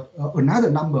then we got another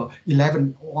number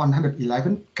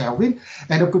 111 Kelvin.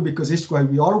 And of course, because this way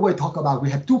we always talk about we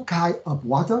have two kinds of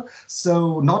water,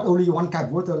 so not only one kind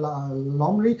of water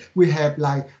normally, we have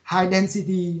like high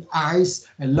density ice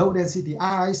and low density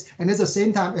ice, and at the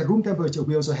same time at room temperature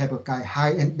we also have a kind of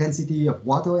high density of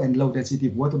water and low density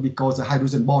of water, because the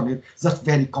hydrogen bond is just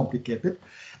very complicated.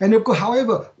 And of course,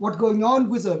 however, what's going on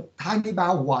with the tiny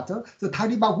bound water? The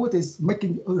tiny bound water is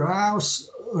making arouse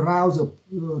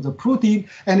the protein,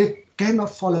 and it cannot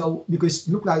follow, because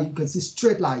it looks like you can see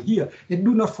straight line here. It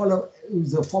do not follow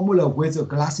the formula with the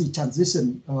glassy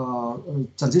transition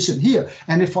here,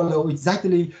 and it follow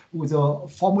exactly with the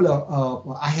formula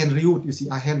of Henry Wood. You see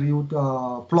Henry Wood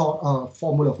plot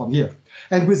formula from here.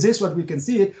 And with this one, we can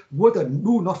see it. Water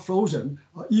do not frozen,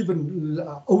 even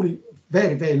only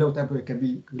very, very low temperature can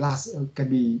be glass,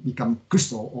 become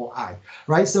crystal or ice,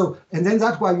 right? So, and then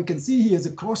that's why you can see here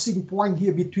the crossing point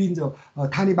here between the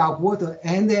tiny bound water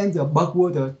and then the bulk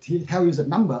water tell you the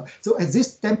number. So at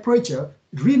this temperature,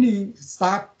 really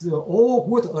start all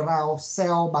water around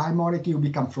cell biomolecule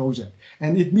become frozen.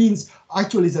 And it means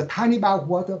actually the tiny bound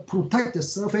water protect the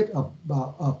surface of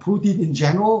protein in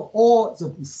general, or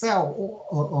the cell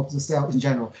of the cell in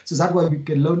general. So that's why we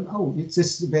can learn, oh, it's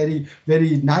this very,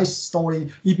 very nice story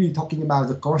if you're talking about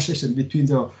the correlation between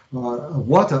the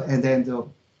water and then the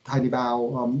tiny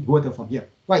bound water from here.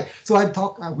 Right, so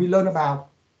we learn about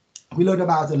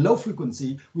the low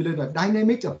frequency. We learn the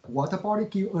dynamics of water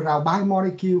molecule around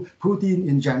biomolecule, protein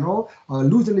in general,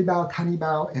 loosely bound, tiny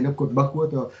bound, and of course bulk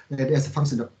water as a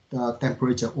function of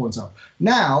temperature also.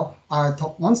 Now I'll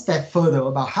talk one step further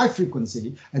about high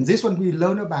frequency, and this one we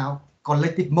learn about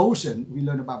collective motion. We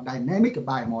learn about dynamic of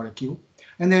biomolecule.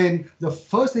 And then the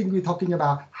first thing we're talking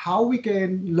about how we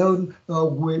can learn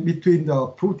between the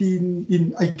protein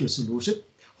in aqueous solution.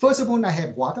 First of all, I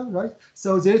have water, right?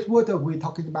 So this water we're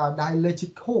talking about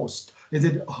dielectric host. Is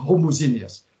it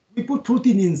homogeneous? We put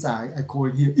protein inside, I call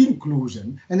it here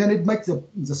inclusion, and then it makes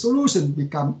the solution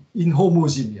become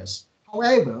inhomogeneous.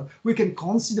 However, we can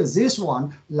consider this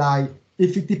one like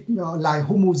like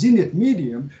homogeneous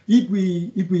medium if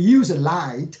we use a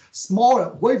light,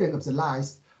 smaller wavelength of the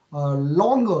light,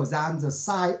 longer than the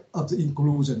size of the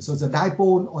inclusion. So the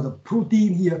dipole or the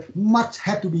protein here must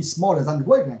have to be smaller than the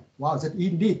wavelength. Wow, that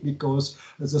indeed, because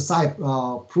the size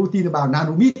protein about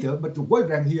nanometer, but the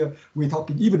wavelength here, we're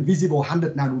talking even visible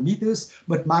 100 nanometers,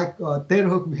 but my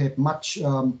terahertz we have much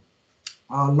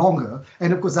longer.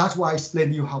 And of course, that's why I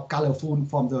explained to you how colorful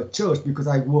from the church, because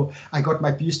I got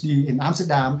my PhD in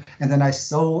Amsterdam, and then I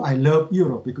love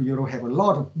Europe, because Europe have a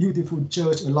lot of beautiful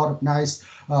church, a lot of nice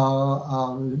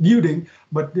building,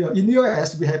 but in the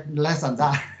US we have less than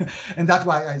that. And that's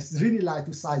why I really like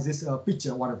to size this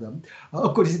picture, one of them.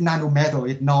 Of course, it's nanometer,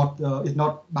 it's not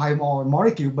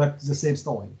biomolecule, but the same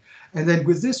story. And then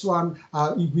with this one,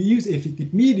 we use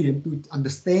effective medium to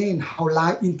understand how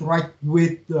light interact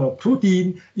with the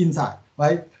protein inside,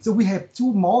 right? So we have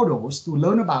two models to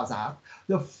learn about that.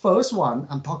 The first one,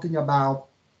 I'm talking about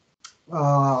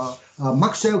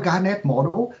Maxwell-Garnett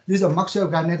model. This is a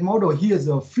Maxwell-Garnett model. Here's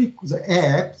the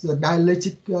air, the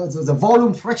dielectric, the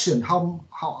volume fraction, how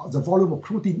the volume of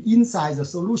protein inside the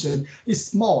solution is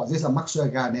small. This is a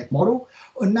Maxwell-Garnett model.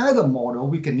 Another model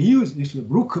we can use is the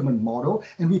Bruckmann model,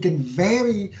 and we can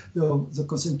vary the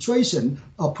concentration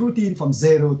of protein from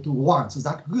 0 to 1. So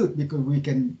that's good because we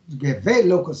can get very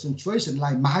low concentration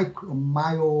like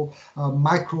micromolar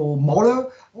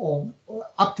or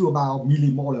up to about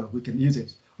millimolar. We can use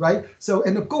it, right? So,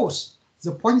 and of course,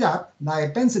 the point that,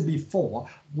 like I mentioned before,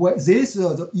 where this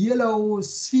the yellow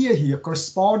sphere here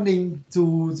corresponding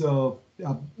to the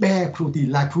bare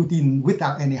protein, like protein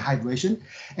without any hydration.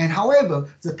 And however,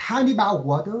 the tiny bar of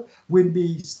water will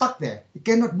be stuck there. It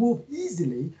cannot move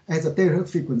easily as a terahertz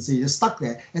frequency is stuck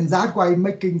there. And that's why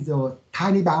making the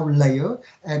tiny bar layer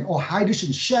and or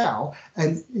hydrogen shell.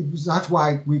 And that's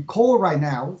why we call right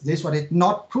now, this one is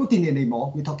not protein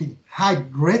anymore. We're talking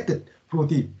hydrated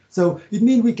protein. So it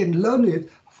means we can learn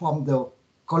it from the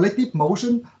collective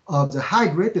motion of the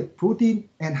hydrated protein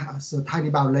and the tiny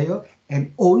bar layer.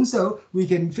 And also we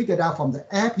can figure it out from the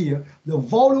app here, the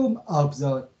volume of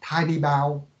the tiny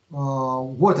bar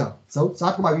water. So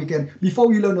that's why we can, before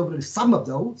we learn over the sum of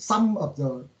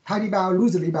the tiny bar,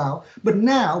 loosely bar, but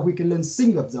now we can learn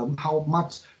sing of them, how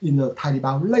much in the tiny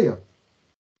bar layer.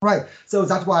 Right, so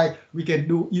that's why we can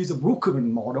use a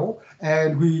Bruckmann model,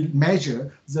 and we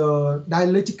measure the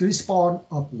dielectric response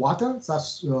of water,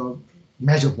 that's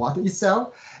measure water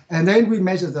itself, and then we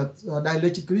measure the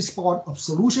dielectric response of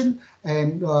solution,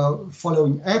 and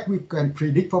following app we can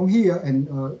predict from here and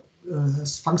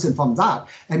function from that,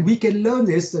 and we can learn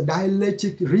this the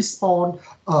dielectric response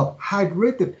of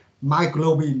hydrated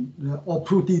myoglobin or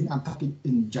protein. I'm talking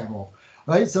in general.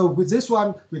 Right, so with this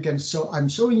one, we can show, I'm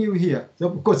showing you here. So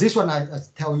of course, this one I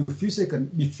tell you a few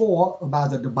seconds before about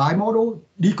the bimodal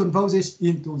decomposes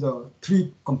into the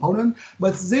 3 components.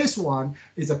 But this one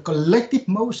is a collective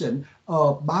motion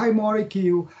of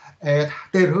biomolecule at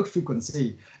terahertz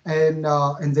frequency. And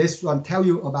this one tell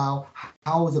you about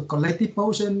how the collective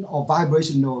motion or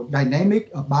vibrational dynamic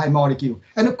of biomolecule.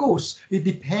 And of course, it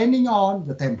depending on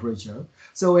the temperature.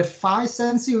 So at 5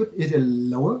 Celsius, it is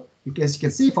lower. As you can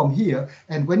see from here,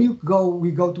 and when we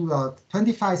go to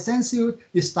 25 Celsius,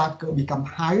 it starts to become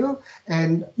higher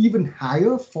and even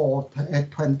higher for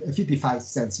at 55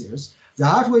 Celsius.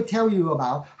 That will tell you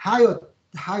about higher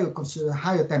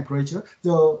temperature,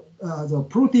 the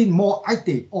protein more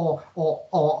active or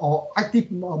active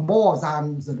more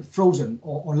than the frozen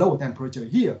or low temperature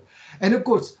here. And of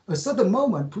course, a certain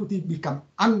moment, protein become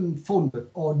unfolded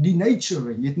or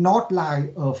denaturing. It's not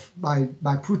like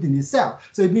by protein itself.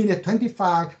 So it means at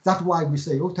 25, that's why we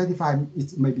say, 25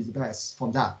 is maybe the best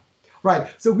from that.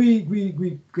 Right, so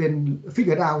we can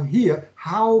figure it out here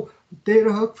how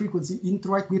terahertz frequency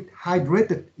interact with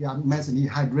hydrated, I mentioned here,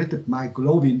 hydrated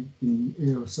myoglobin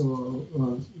in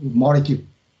molecule.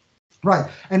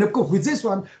 Right, and of course with this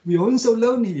one, we also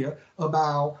learn here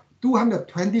about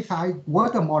 225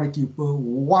 water molecule per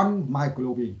 1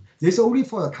 myoglobin. This is only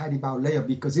for the tiny bar layer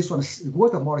because this one is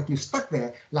water molecule stuck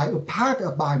there like a part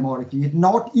of biomolecule. It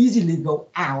not easily go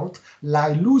out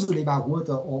like loosely bound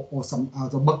water or some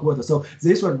other bulk water. So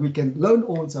this one we can learn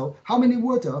also how many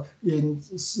water in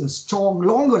strong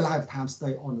longer lifetime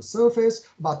stay on the surface,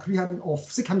 about 300 or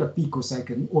 600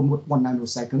 picosecond, almost 1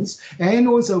 nanoseconds. And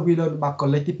also we learn about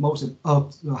collective motion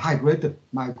of the hydrated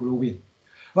myoglobin.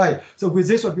 Right, so with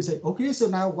this one we say, okay, so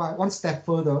now one step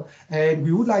further, and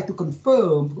we would like to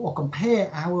confirm or compare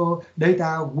our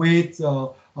data with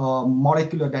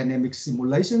molecular dynamic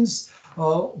simulations.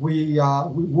 We are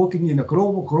working in a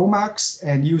GROMACS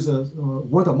and use a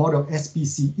water model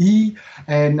SPCE,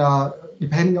 and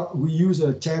depending on, we use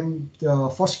a gem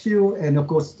force field, and of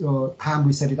course, time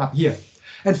we set it up here.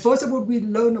 And first of all, we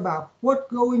learn about what's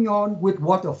going on with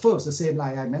water first, the same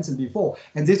like I mentioned before.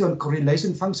 And this one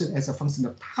correlation function as a function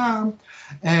of time.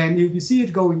 And if you see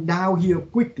it going down here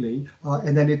quickly,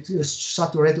 and then it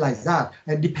saturates like that.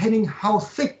 And depending how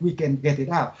thick we can get it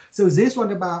out. So this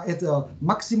one about at the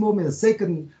maximum in the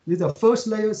second, with the first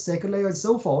layer, second layer, and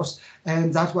so forth.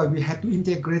 And that's why we had to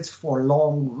integrate for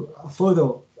long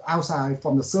further outside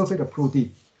from the surface of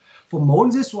protein.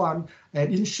 For this one,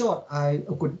 and in short, I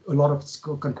put a lot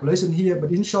of calculation here,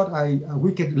 but in short,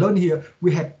 we can learn here,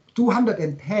 we have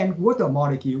 210 water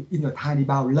molecule in a tiny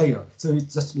bar layer. So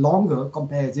it's just longer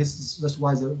compared, that's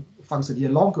why the function here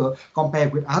longer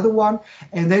compared with other one.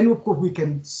 And then of course we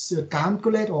can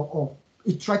calculate or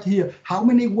it track here how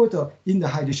many water in the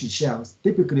hydrogen shells.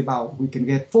 Typically about we can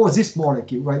get for this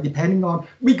molecule, right? Depending on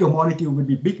bigger molecule will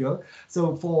be bigger.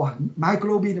 So for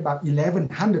myoglobin, about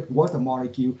 1100 water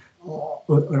molecule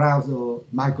around the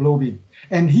myoglobin.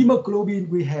 And hemoglobin,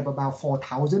 we have about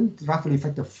 4,000, roughly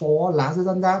factor 4 larger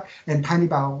than that. And tiny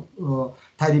bowel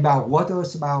water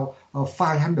is about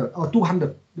 500 or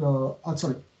 200.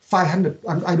 Sorry, 500.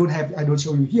 I don't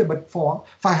show you here, but for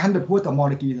 500 water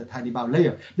molecule in a tiny bowel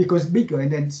layer because bigger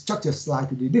and then structure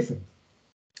slightly different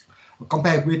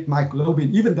compared with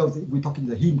myoglobin, even though we're talking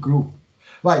the heme group.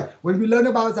 Right, when we learn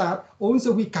about that,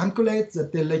 also we calculate the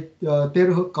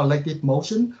terahertz collective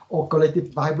motion or collective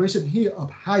vibration here of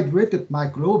hydrated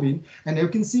myoglobin. And you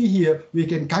can see here, we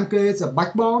can calculate the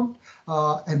backbone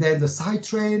and then the side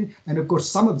chain. And of course,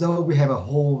 some of those we have a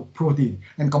whole protein.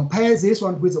 And compare this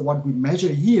one with the one we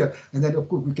measure here. And then of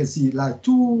course, we can see like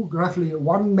two, roughly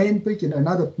one main peak and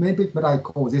another main peak, but I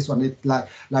call this one it's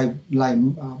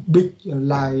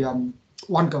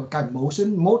one kind of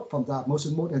motion mode from that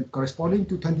motion mode, and corresponding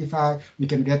to 25, we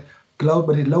can get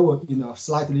globally lower,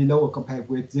 slightly lower compared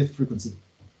with this frequency.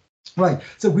 Right,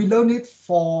 so we learn it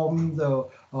from the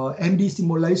MD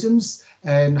simulations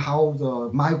and how the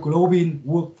myoglobin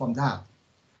work from that.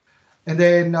 And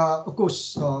then, of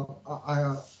course,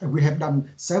 we have done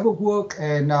several work,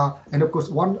 and of course,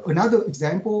 another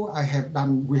example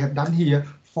we have done here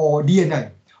for DNA.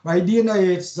 Right,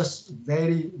 DNA is just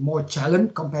very more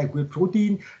challenge compared with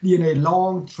protein. DNA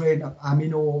long chain of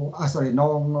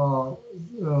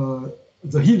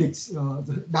the helix,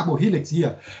 the double helix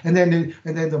here, and then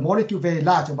the molecule very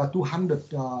large, about 200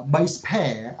 base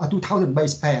pair, 2000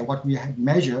 base pair, what we have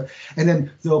measured, and then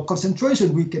the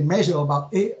concentration we can measure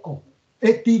about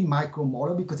 18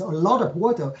 micromolar because a lot of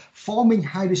water forming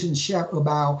hydrogen shell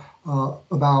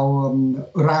around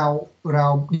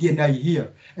DNA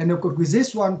here. And of course, with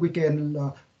this one, we can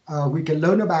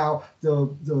learn about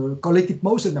the collective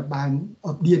motion of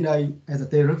DNA as a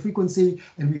terahertz frequency,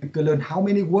 and we can learn how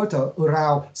many water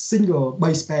around single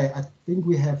base pair. I think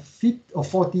we have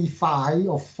 45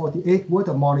 or 48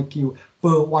 water molecule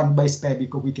per one base pair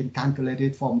because we can calculate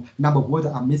it from number of water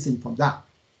are missing from that.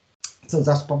 So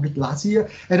that's published last year.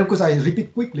 And of course, I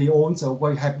repeat quickly also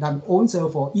what we have done also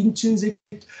for intrinsic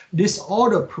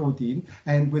disorder protein.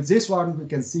 And with this one, we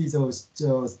can see those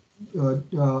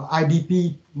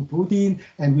IDP protein,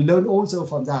 and we learn also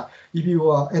from that. If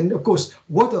you and of course,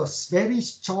 water is very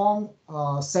strong,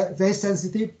 very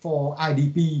sensitive for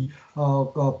IDP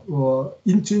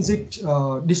intrinsic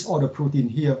disorder protein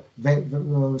here very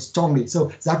strongly.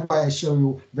 So that's why I show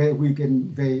you where we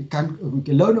can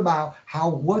learn about how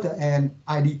water and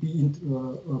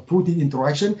IDP protein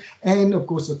interaction, and of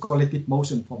course the collective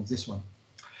motion from this one.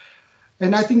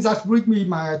 And I think that brings me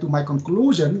to my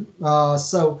conclusion.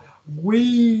 So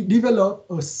we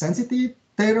developed a sensitive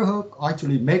terahertz,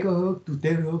 actually megahertz to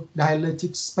terahertz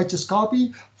dielectric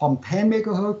spectroscopy from 10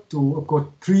 megahertz to, of course,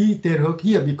 3 terahertz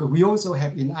here, because we also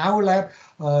have in our lab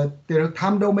terahertz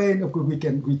time domain. Of course,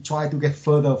 we try to get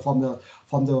further from the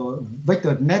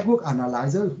vector network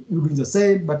analyzer doing the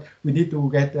same, but we need to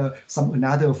get some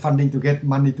another funding to get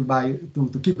money to buy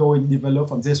to keep going develop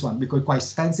from this one, because quite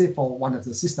expensive for one of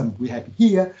the systems we have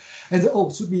here. And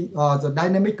should be the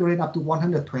dynamic range up to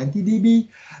 120 dB,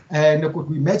 and of course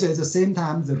we measure at the same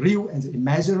time the real and the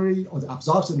imaginary or the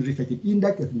absorption reflective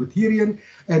index of material,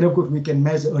 and of course we can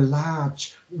measure a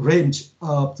large range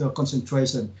of the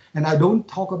concentration. And I don't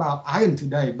talk about iron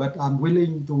today, but I'm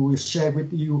willing to share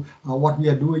with you what we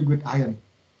are doing with iron.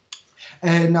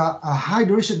 And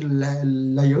hydration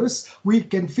layers, we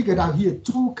can figure out here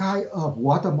two kinds of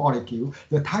water molecule,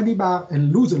 the tiny bound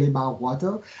and loosely bound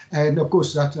water. And of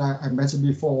course, that I mentioned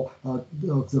before,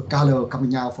 the color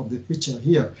coming out from the picture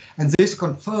here. And this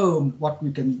confirm what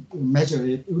we can measure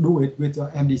it, do it with the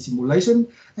MD simulation.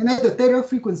 And at the terahertz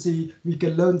frequency, we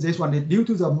can learn this one is due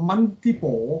to the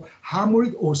multiple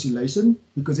harmonic oscillation,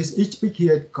 because each peak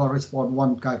here corresponds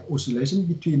one kind of oscillation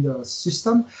between the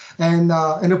system. And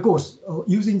of course,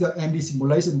 using the MD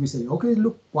simulation, we say, okay,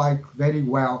 look quite very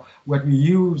well when we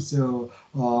use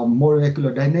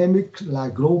molecular dynamics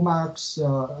like glow marks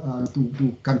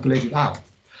to calculate it out.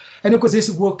 And of course, this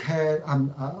work,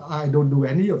 I don't do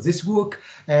any of this work,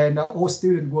 and all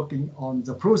students working on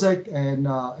the project, and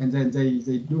then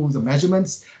they do the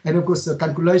measurements. And of course, the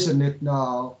calculation,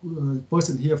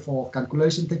 person here for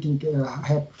calculation, taking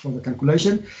help for the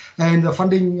calculation. And the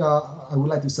funding, I would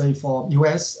like to say, for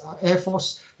US Air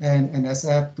Force and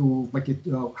NSF to make it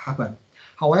happen.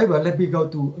 However, let me go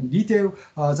to detail,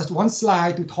 just one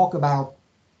slide to talk about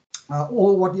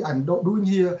all what I'm doing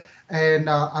here, and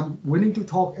I'm willing to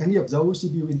talk any of those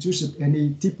if you're interested,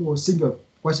 any typical single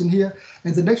question here.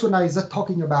 And the next one I is just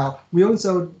talking about, we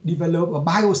also develop a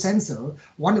biosensor.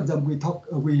 One of them we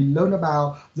learn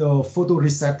about the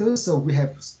photoreceptors. So we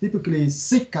have typically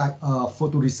 6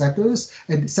 photoreceptors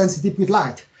and sensitive with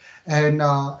light. And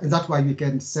that's why we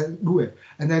can do it.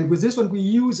 And then with this one, we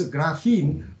use a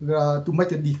graphene to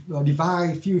make a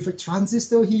device field effect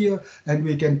transistor here, and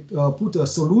we can put a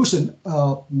solution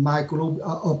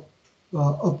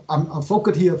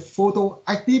focus here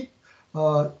photoactive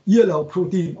yellow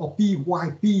protein or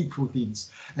PYP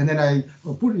proteins. And then I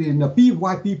put it in a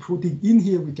PYP protein in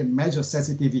here, we can measure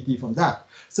sensitivity from that.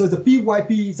 So the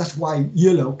PYP, that's why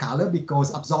yellow color,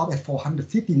 because absorb at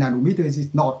 450 nanometers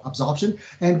is not absorption.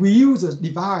 And we use a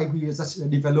device we just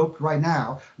developed right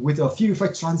now with a field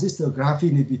effect transistor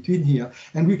graphene in between here.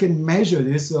 And we can measure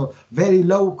this very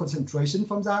low concentration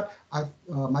from that.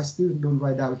 My student don't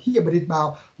write down here, but it's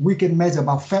about, we can measure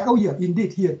about failure.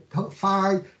 Indeed here,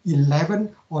 5,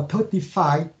 11, or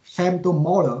 35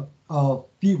 femtomolar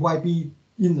PYP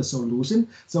in the solution.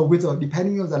 So with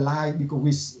depending on the line,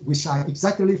 because we shine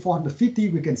exactly 450,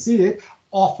 we can see it.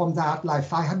 Or from that, like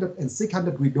 500 and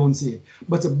 600, we don't see it.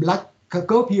 But the black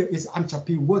curve here is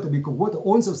unchappi water, because water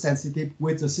also sensitive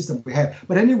with the system we have.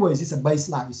 But anyways, it's a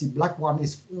baseline. You see, black one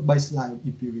is baseline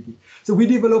impurity. So we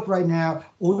develop right now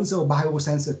also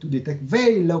biosensor to detect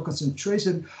very low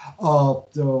concentration of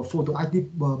the photoactive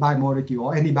biomolecule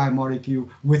or any biomolecule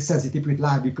with sensitive with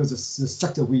light, because of the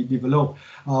structure we develop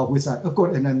with that. Of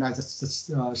course, and then I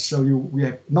just show you, we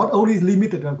have not only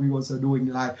limited, but we also doing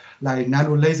like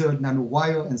nano laser, nano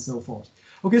wire, and so forth.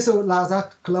 Okay, so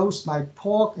that close my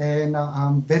talk, and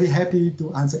I'm very happy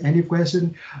to answer any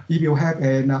question if you have,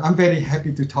 and I'm very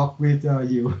happy to talk with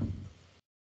you.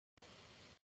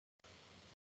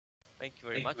 Thank you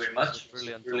very much.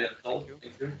 Brilliant talk.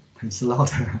 Thank you. Thanks a lot.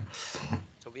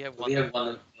 So we have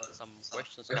some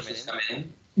questions coming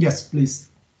in. Yes, please.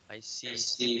 I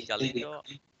see Galindo.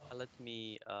 Let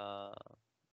me allow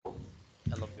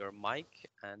your mic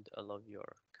and allow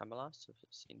your camera. So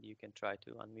Cindy, you can try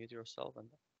to unmute yourself and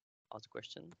ask a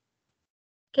question.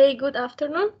 Okay, good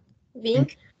afternoon,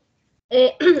 Vinh.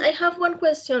 I have one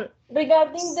question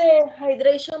regarding the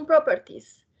hydration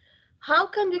properties. How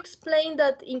can you explain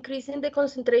that increasing the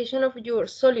concentration of your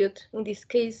solute, in this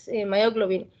case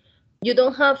myoglobin, you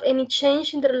don't have any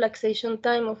change in the relaxation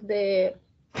time of the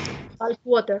salt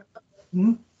water?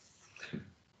 Mm-hmm.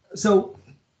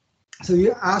 So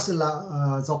you asked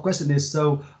the question is,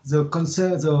 so the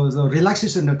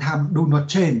relaxation time do not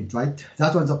change, right?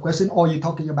 That was the question. Or you're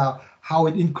talking about how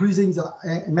it increasing, the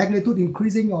magnitude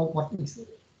increasing, or what is it?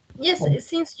 Yes,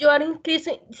 since you are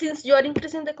increasing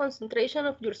the concentration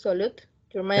of your solute,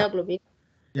 your myoglobin,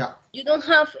 yeah, you don't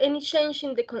have any change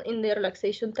in the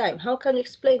relaxation time. How can you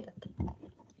explain that?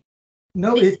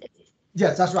 No,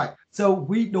 yes, that's right. So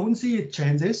we don't see it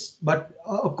changes, but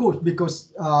of course,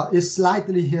 because it's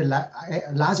slightly here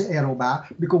larger arrow bar,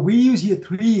 because we use here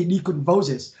 3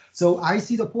 deconvoses. So I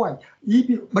see the point.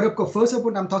 But of course, first of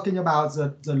all, I'm talking about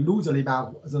the loosely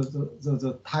bar,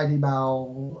 the tiny bar,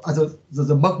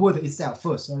 the mug water itself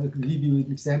first. So I can give you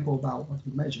an example about what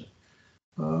we measure.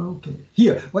 Okay,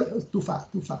 here, wait, too fast.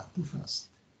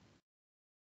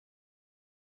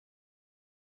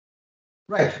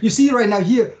 Right, you see right now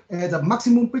here, the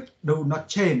maximum peak do not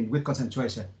change with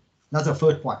concentration. That's the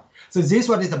first point. So this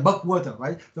one is the bulk water,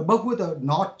 right? The bulk water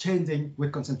not changing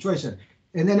with concentration.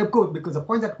 And then of course, because the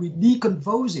point that we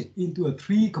decompose it into a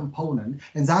 3 component,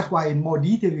 and that's why in more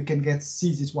detail you can see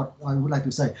this is what I would like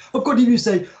to say. Of course, if you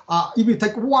say, if you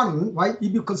take one, right,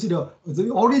 if you consider the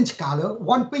orange color,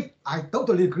 1 peak, I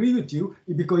totally agree with you,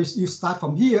 because you start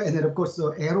from here, and then of course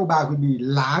the arrow bar will be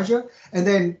larger, and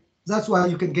then that's why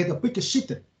you can get a bigger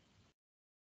shifted.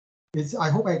 I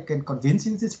hope I can convince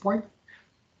you at this point.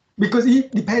 Because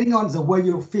depending on the way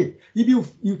you fit, if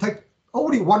you take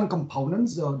only 1 component,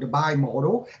 the bi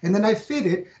model, and then I fit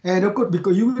it, and of course,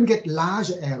 because you can get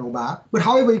larger arrow bar, but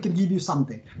however, it can give you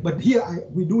something. But here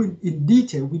we do it in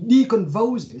detail. We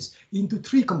decompose this into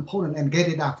 3 components and get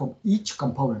it out from each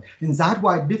component. And that's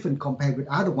why different compared with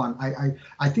other one.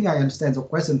 I think I understand the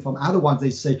question from other ones.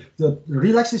 They say the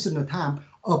relaxation of time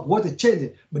of what it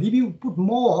changes. But if you put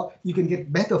more, you can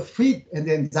get better fit, and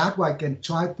then that way I can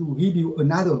try to give you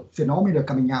another phenomena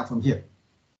coming out from here.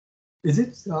 Is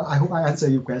it? I hope I answer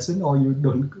your question, or you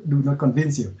do not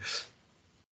convince you.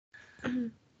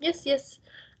 Yes.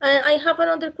 I have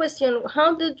another question.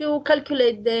 How did you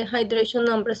calculate the hydration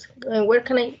numbers? Where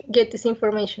can I get this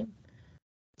information?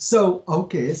 So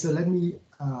okay, so let me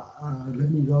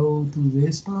go to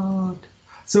this part.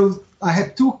 So I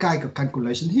have 2 kinds of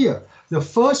calculation here. The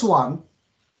first one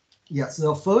Yes,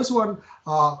 the first one,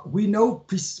 we know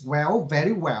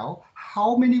very well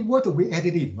how many water we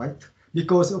added in, right?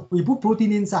 Because we put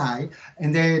protein inside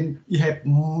and then you have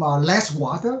less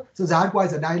water. So that's why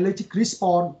the dielectric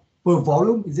response per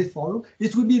volume,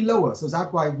 it will be lower. So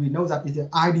that's why we know that it's an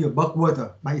ideal bulk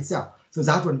water by itself. So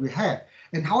that's what we have.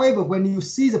 And however, when you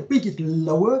see the peak is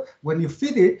lower, when you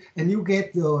feed it and you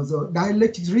get the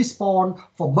dielectric response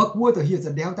for bulk water here,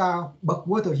 the delta bulk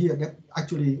water here, that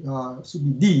actually should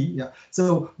be D. Yeah.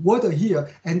 So water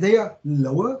here, and they are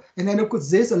lower. And then of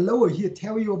course, there's a lower here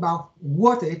tell you about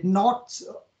water. It's not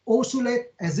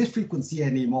oscillate at this frequency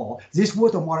anymore. This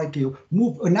water molecule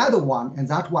move another one, and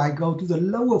that's why I go to the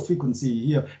lower frequency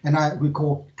here, and we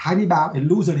call tiny bound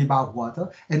illusory bound water,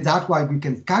 and that's why we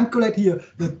can calculate here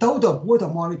the total water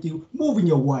molecule moving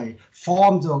away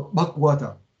from the bulk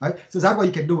water, right? So that's why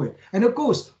you can do it. And of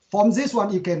course, from this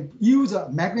one, you can use a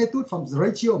magnitude, from the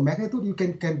ratio of magnitude, you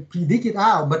can predict it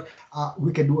out, but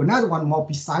we can do another one more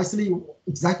precisely,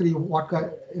 exactly what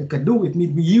can do. It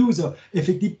means we use a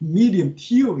effective medium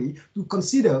theory to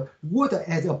consider water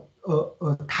as a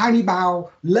tiny bound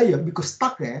layer, because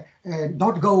stuck there and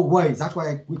not go away. That's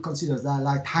why we consider that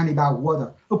like tiny bound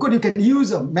water. Of course, you can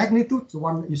use a magnitude, the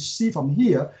one you see from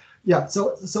here. Yeah,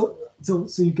 so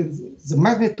you can, the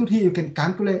magnitude here you can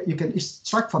calculate, you can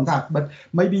extract from that, but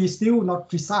maybe it's still not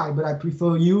precise, but I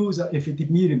prefer use effective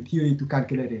medium theory to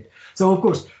calculate it. So of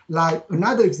course, like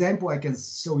another example I can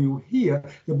show you here,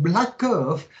 the black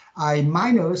curve, I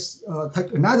minus,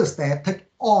 take another step, take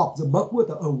off the bulk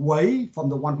water away from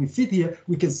the one we fit here,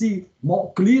 we can see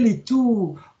more clearly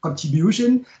two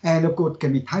contribution, and of course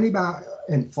can be tiny bound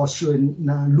and for sure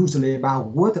loosely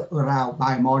bound water around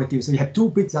biomolecules. So you have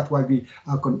two peaks, that's why we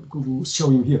are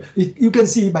show you here. You can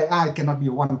see by eye cannot be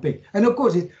one peak. And of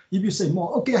course, if you say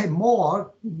more, okay, I have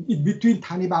more in between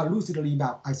tiny bound, loosely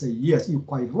bound, I say yes, you're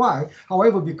quite right.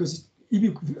 However, because if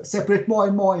you separate more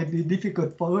and more, it'd be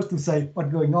difficult for us to say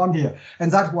what's going on here. And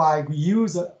that's why we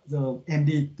use the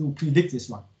MD to predict this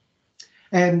one.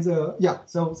 And yeah,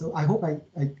 so I hope I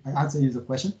answer you the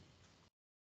question.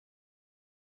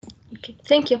 Okay,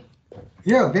 thank you.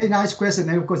 Yeah, very nice question.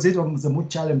 And of course, this was the most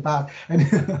challenging part. And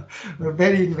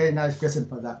very, very nice question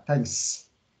for that. Thanks.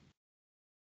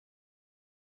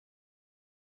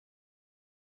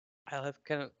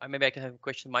 Maybe I can have a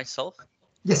question myself.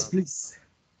 Yes, please.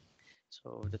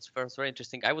 So that's first very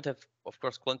interesting. I would have, of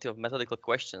course, plenty of methodical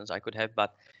questions I could have,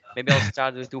 but maybe I'll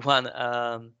start with the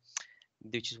one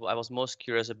which is what I was most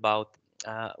curious about.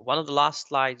 One of the last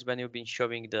slides when you've been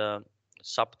showing the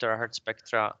sub-terahertz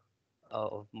spectra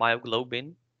of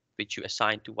myoglobin, which you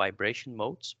assigned to vibration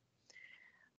modes.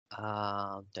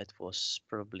 That was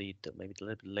probably maybe a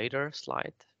little bit later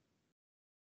slide.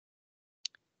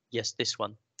 Yes, this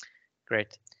one.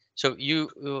 Great. So you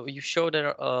show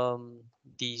there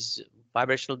these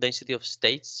vibrational density of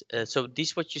states. So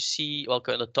this what you see on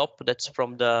the top, that's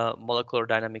from the molecular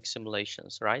dynamic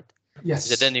simulations, right? Yes.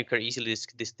 So then you can easily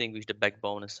distinguish the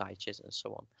backbone and side chains and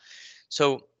so on.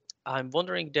 So I'm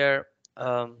wondering there,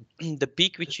 the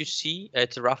peak which you see,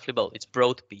 it's roughly, well, it's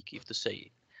broad peak, if to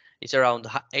say, it's around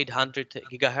 800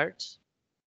 gigahertz.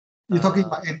 You're talking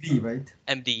about MD, right?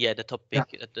 MD, yeah, the top peak,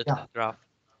 yeah. the graph.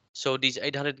 So these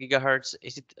 800 gigahertz,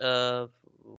 is it?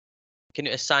 Can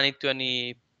you assign it to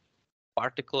any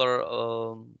particular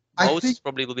modes?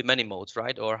 Probably will be many modes,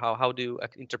 right? Or how do you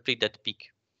interpret that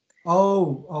peak?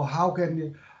 Oh, how can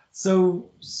you? So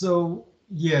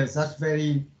yes, that's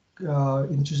very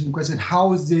interesting question.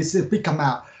 How is this peak come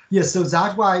out? Yes, so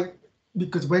that's why,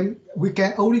 because when we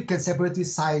can only separate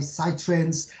these side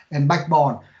trends and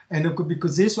backbone, and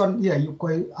because this one, yeah,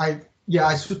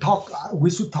 I should talk.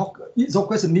 We should talk. The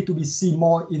question need to be seen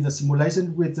more in the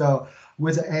simulation with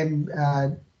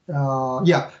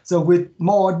yeah. So with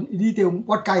more detail,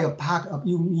 what kind of part of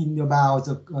you mean about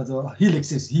the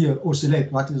helixes here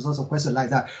oscillate? What is also a question like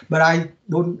that. But I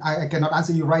cannot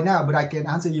answer you right now. But I can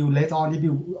answer you later on if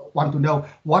you want to know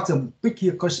what's the peak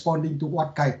here corresponding to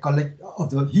what kind of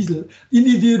the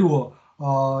individual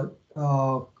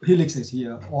helixes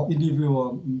here, or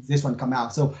individual this one come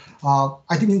out. So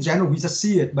I think in general we just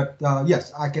see it, but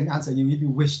yes, I can answer you if you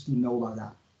wish to know about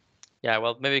that. Yeah,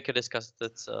 well, maybe we could discuss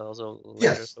that also later.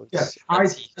 Yes, so yes,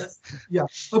 yeah.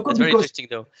 It's very interesting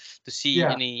though to see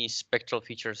any spectral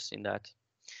features in that.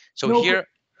 So here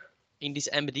in this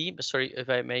MD, sorry if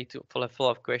I may to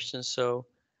follow-up questions. So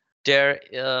there,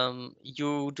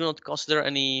 you do not consider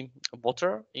any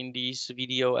water in these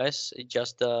VDOS,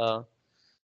 just the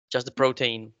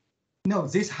protein. No,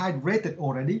 this hydrated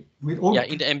already with yeah,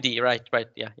 in the MD, right,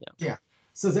 yeah.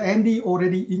 So the ND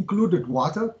already included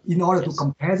water in order to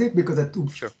compare it, because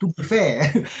to be fair,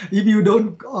 if you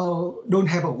don't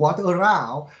have a water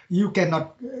around, you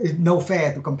cannot. It's no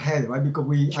fair to compare it, right?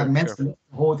 Because I mentioned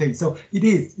the whole thing. So it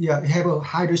is, you have a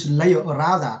hydration layer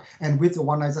around that, and with the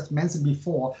one I just mentioned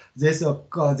before, this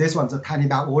one's a tiny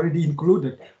bar already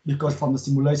included, because from the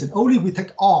simulation only we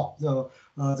take off the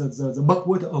bulk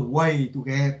water away to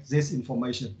get this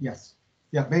information. Yes.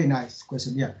 Yeah, very nice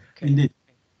question. Yeah, indeed.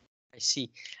 I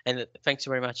see, and thanks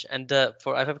very much. And I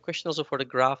have a question also for the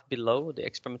graph below, the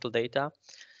experimental data.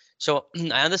 So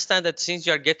I understand that since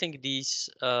you are getting these,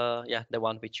 the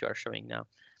one which you are showing now,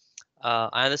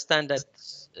 I understand that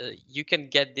you can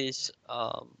get this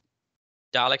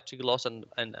dielectric loss and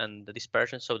the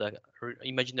dispersion, so the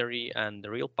imaginary and the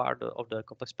real part of the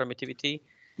complex permittivity.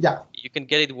 Yeah. You can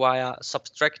get it via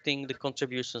subtracting the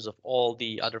contributions of all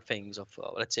the other things of,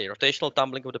 let's say, rotational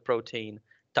tumbling of the protein,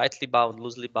 tightly bound,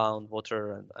 loosely bound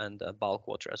water, and bulk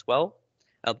water as well.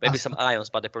 Maybe some ions,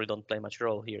 but they probably don't play much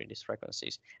role here in these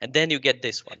frequencies. And then you get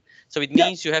this one. So it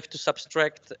means you have to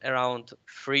subtract around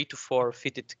 3 to 4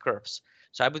 fitted curves.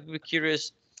 So I would be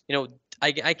curious,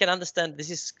 I can understand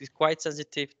this is quite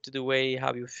sensitive to the way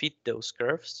how you fit those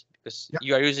curves, because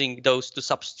you are using those to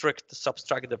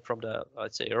subtract them from the,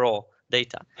 let's say, raw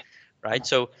data, right?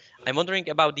 So I'm wondering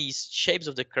about these shapes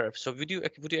of the curve. So would you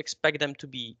expect them to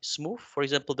be smooth? For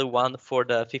example, the one for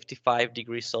the 55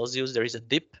 degrees Celsius, there is a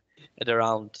dip at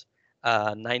around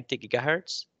 90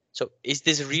 gigahertz. So is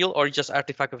this real or just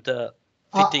artifact of the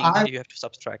fitting that you have to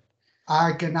subtract?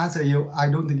 I can answer you. I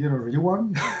don't think you're a real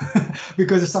one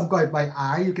because it's some quite by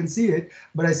eye you can see it,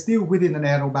 but I still within an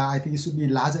error bar. I think it should be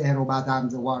larger error bar than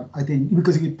the one. I think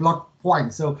because we plot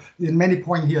points, so in many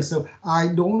points here. So I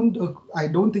don't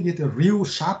think it's a real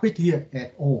sharp peak here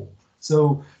at all.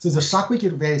 So the sharp peak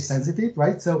is very sensitive,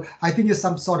 right? So I think it's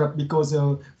some sort of, because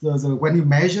when you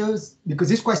measure,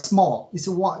 because it's quite small, it's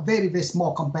very, very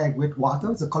small compared with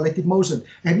water, the collective motion.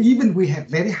 And even we have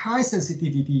very high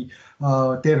sensitivity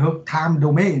terahertz-time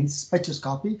domain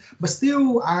spectroscopy, but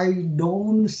still I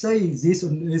don't say this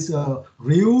is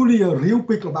really a real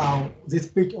peak about this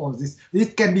peak or this.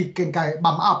 It can kind of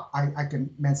bump up. I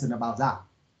can mention about that.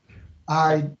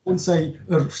 I won't say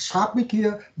a sharp peak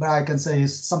here, but I can say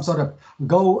some sort of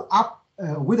go up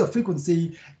with a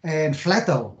frequency and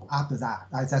flatten after that.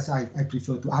 I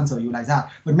prefer to answer you like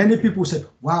that. But many people say,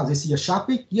 wow, they see a sharp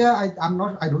peak. Yeah,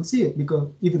 I don't see it, because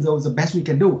even though it's the best we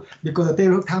can do, because the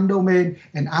terahertz-time domain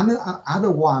and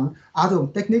other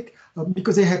technique,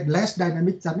 because they have less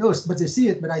dynamic than us, but they see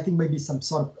it. But I think maybe some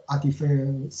sort of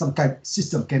artificial, some kind of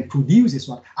system can produce this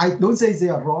one. I don't say they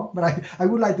are wrong, but I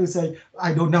would like to say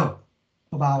I don't know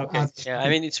about. Yeah, I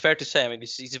mean, it's fair to say, I mean,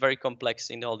 it's very complex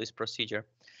in all this procedure.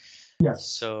 Yes.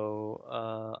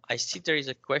 So I see there is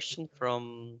a question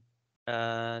from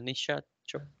Nisha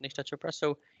Chopra.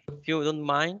 So if you don't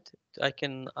mind, I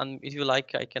can, if you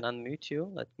like, I can unmute you.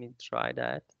 Let me try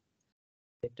that.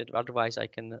 Otherwise, I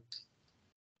can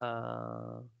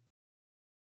find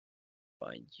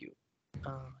you.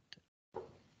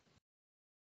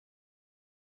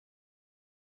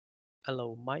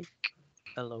 Hello, Mike.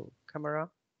 Hello, camera.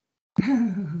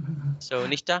 So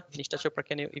Nisha Chopra,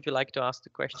 if you like to ask the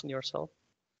question yourself?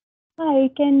 Hi,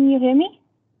 can you hear me?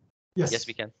 Yes. Yes,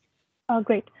 we can. Oh,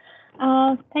 great.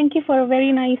 Thank you for a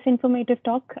very nice informative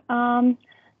talk.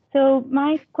 So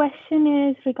my question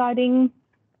is regarding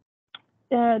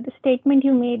the statement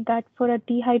you made that for a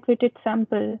dehydrated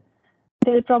sample,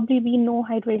 there will probably be no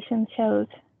hydration shells,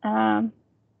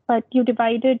 but you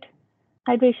divided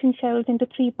hydration shells into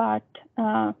 3 parts,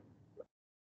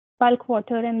 bulk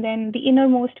water, and then the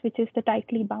innermost, which is the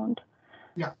tightly bound.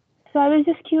 Yeah. So I was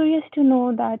just curious to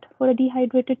know that for a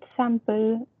dehydrated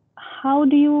sample, how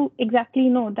do you exactly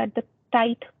know that the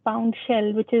tight bound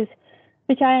shell,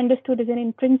 which I understood is an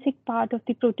intrinsic part of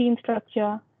the protein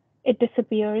structure, it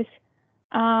disappears?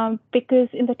 Because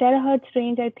in the terahertz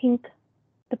range, I think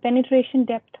the penetration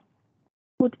depth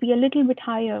would be a little bit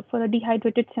higher for a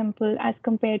dehydrated sample as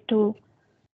compared to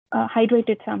a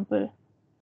hydrated sample.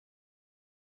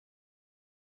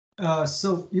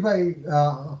 So if I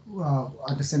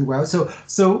understand well,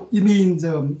 so you mean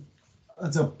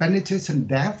the penetration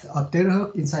depth of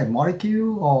terahertz inside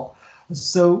molecule, or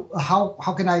so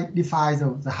how can I define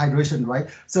the hydration, right?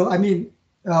 So I mean,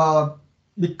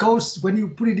 because when you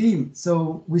put it in,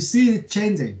 so we see it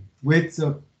changing with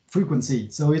the frequency.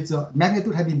 So it's a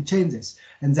magnitude having changes,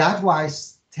 and that why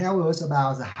tell us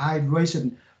about the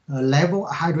hydration level,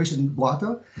 hydration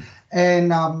water,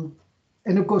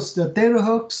 and of course, the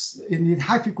terahertz in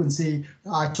high frequency,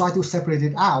 I try to separate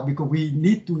it out because we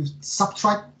need to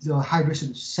subtract the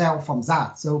hydration cell from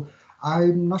that. So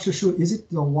I'm not so sure. Is it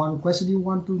the one question you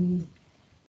want to?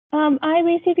 I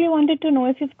basically wanted to know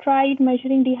if you've tried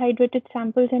measuring dehydrated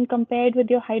samples and compared with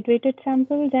your hydrated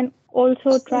samples, and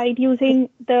also tried using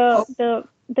the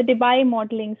Debye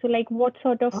modeling. So like what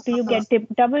sort of, do you get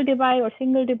double Debye or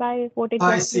single Debye? What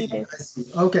exactly it is? I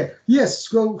see. Okay. Yes.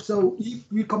 So if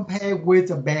we compare with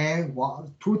the bare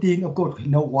protein, of course,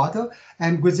 no water,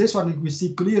 and with this one, we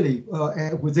see clearly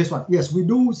with this one. Yes, we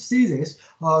do see this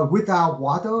without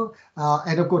water,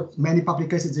 and of course, many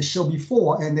publications just show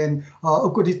before, and then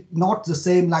of course, it's not the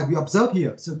same like we observe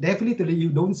here. So definitely, you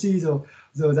don't see the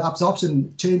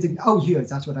absorption changing. Oh, here,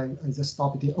 that's what I just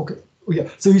stopped it here. Okay. Oh, yeah.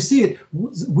 So you see it.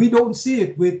 We don't see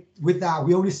it with that.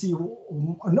 We only see,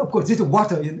 of course, this is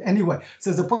water in anyway.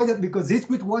 So the point is because it's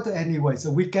with water anyway,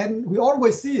 so we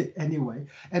always see it anyway.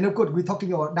 And of course, we're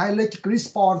talking about dielectric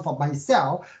response for by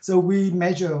cell. So we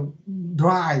measure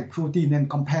dry protein and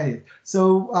compare it.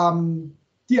 So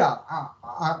yeah,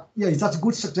 that's a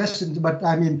good suggestion. But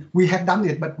I mean, we have done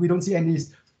it, but we don't see any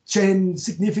change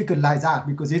significant like that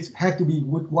because it has to be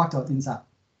with water inside.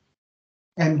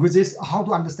 And with this, how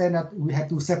to understand that we have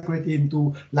to separate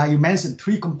into, like you mentioned,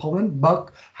 3 components: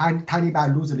 bulk, tiny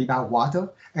band, loosely bound water,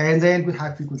 and then with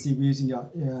high frequency, we're using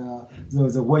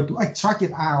the way to extract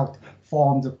it out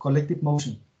from the collective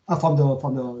motion, from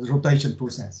the rotation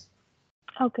process.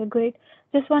 Okay, great.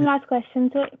 Just one last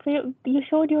question. So you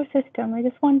showed your system. I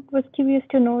just was curious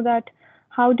to know that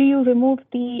how do you remove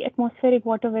the atmospheric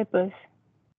water vapors?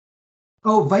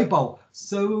 Oh, vapor.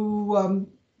 So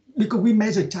because we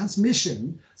measure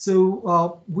transmission,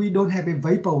 so we don't have a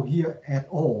vapor here at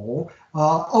all.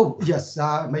 Oh, yes,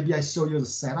 maybe I show you the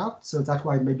setup, so that's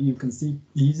why maybe you can see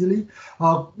easily.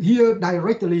 Here,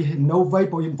 directly, no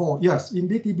vapor involved. Yes,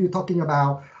 indeed, if you're talking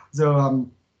about the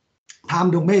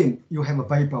time domain, you have a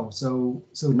vapor. So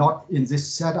not in this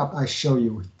setup I show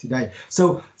you today.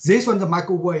 So this one, the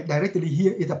microwave directly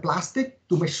here is a plastic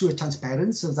to make sure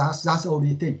transparent. So that's the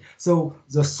only thing. So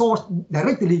the source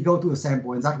directly go to the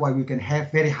sample, and that's why we can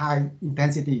have very high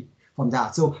intensity from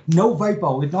that. So no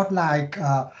vapor. It's not like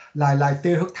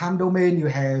terahertz time domain. You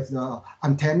have the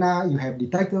antenna, you have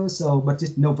detectors. So but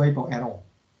just no vapor at all.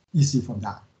 Easy from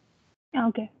that.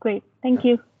 Okay, great. Thank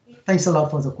you. Thanks a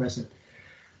lot for the question.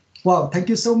 Well, thank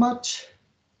you so much.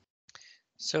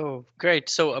 So great.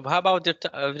 So how about the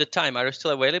time? Are you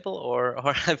still available, or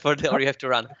you have to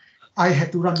run? I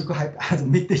had to run because I have a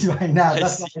meeting right now.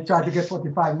 That's why I tried to get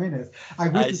 45 minutes. I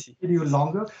wish to talk to you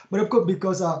longer, but of course,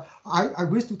 because I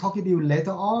wish to talk to you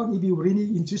later on. If you're really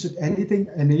interested in anything,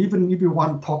 and even if you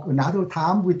want to talk another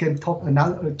time, we can talk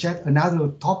chat another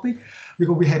topic,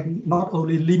 because we have not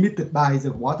only limited by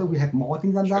the water, we have more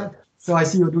things than that. So I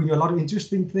see you're doing a lot of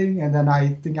interesting things, and then I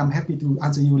think I'm happy to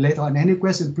answer you later on. Any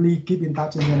question, please keep in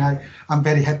touch, and then I'm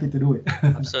very happy to do it.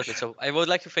 Absolutely. So I would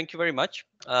like to thank you very much.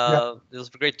 This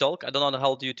was a great talk. I don't want to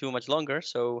hold you too much longer,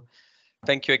 so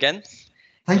thank you again.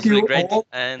 Thank you. Really great. All.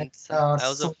 And I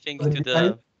also think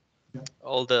to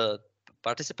all the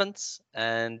participants,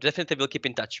 and definitely we'll keep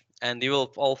in touch. And you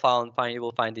will all find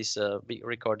this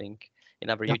recording in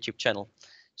our YouTube channel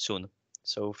soon.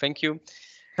 So thank you.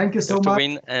 Thank you so Dr. much.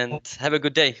 Vinh, and have a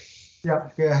good day. Yeah,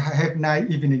 have night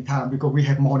evening time because we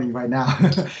have morning right now.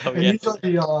 Oh, and enjoy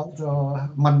the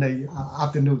Monday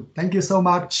afternoon. Thank you so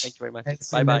much. Thank you very much.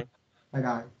 Bye-bye. Bye-bye.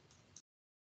 Bye-bye.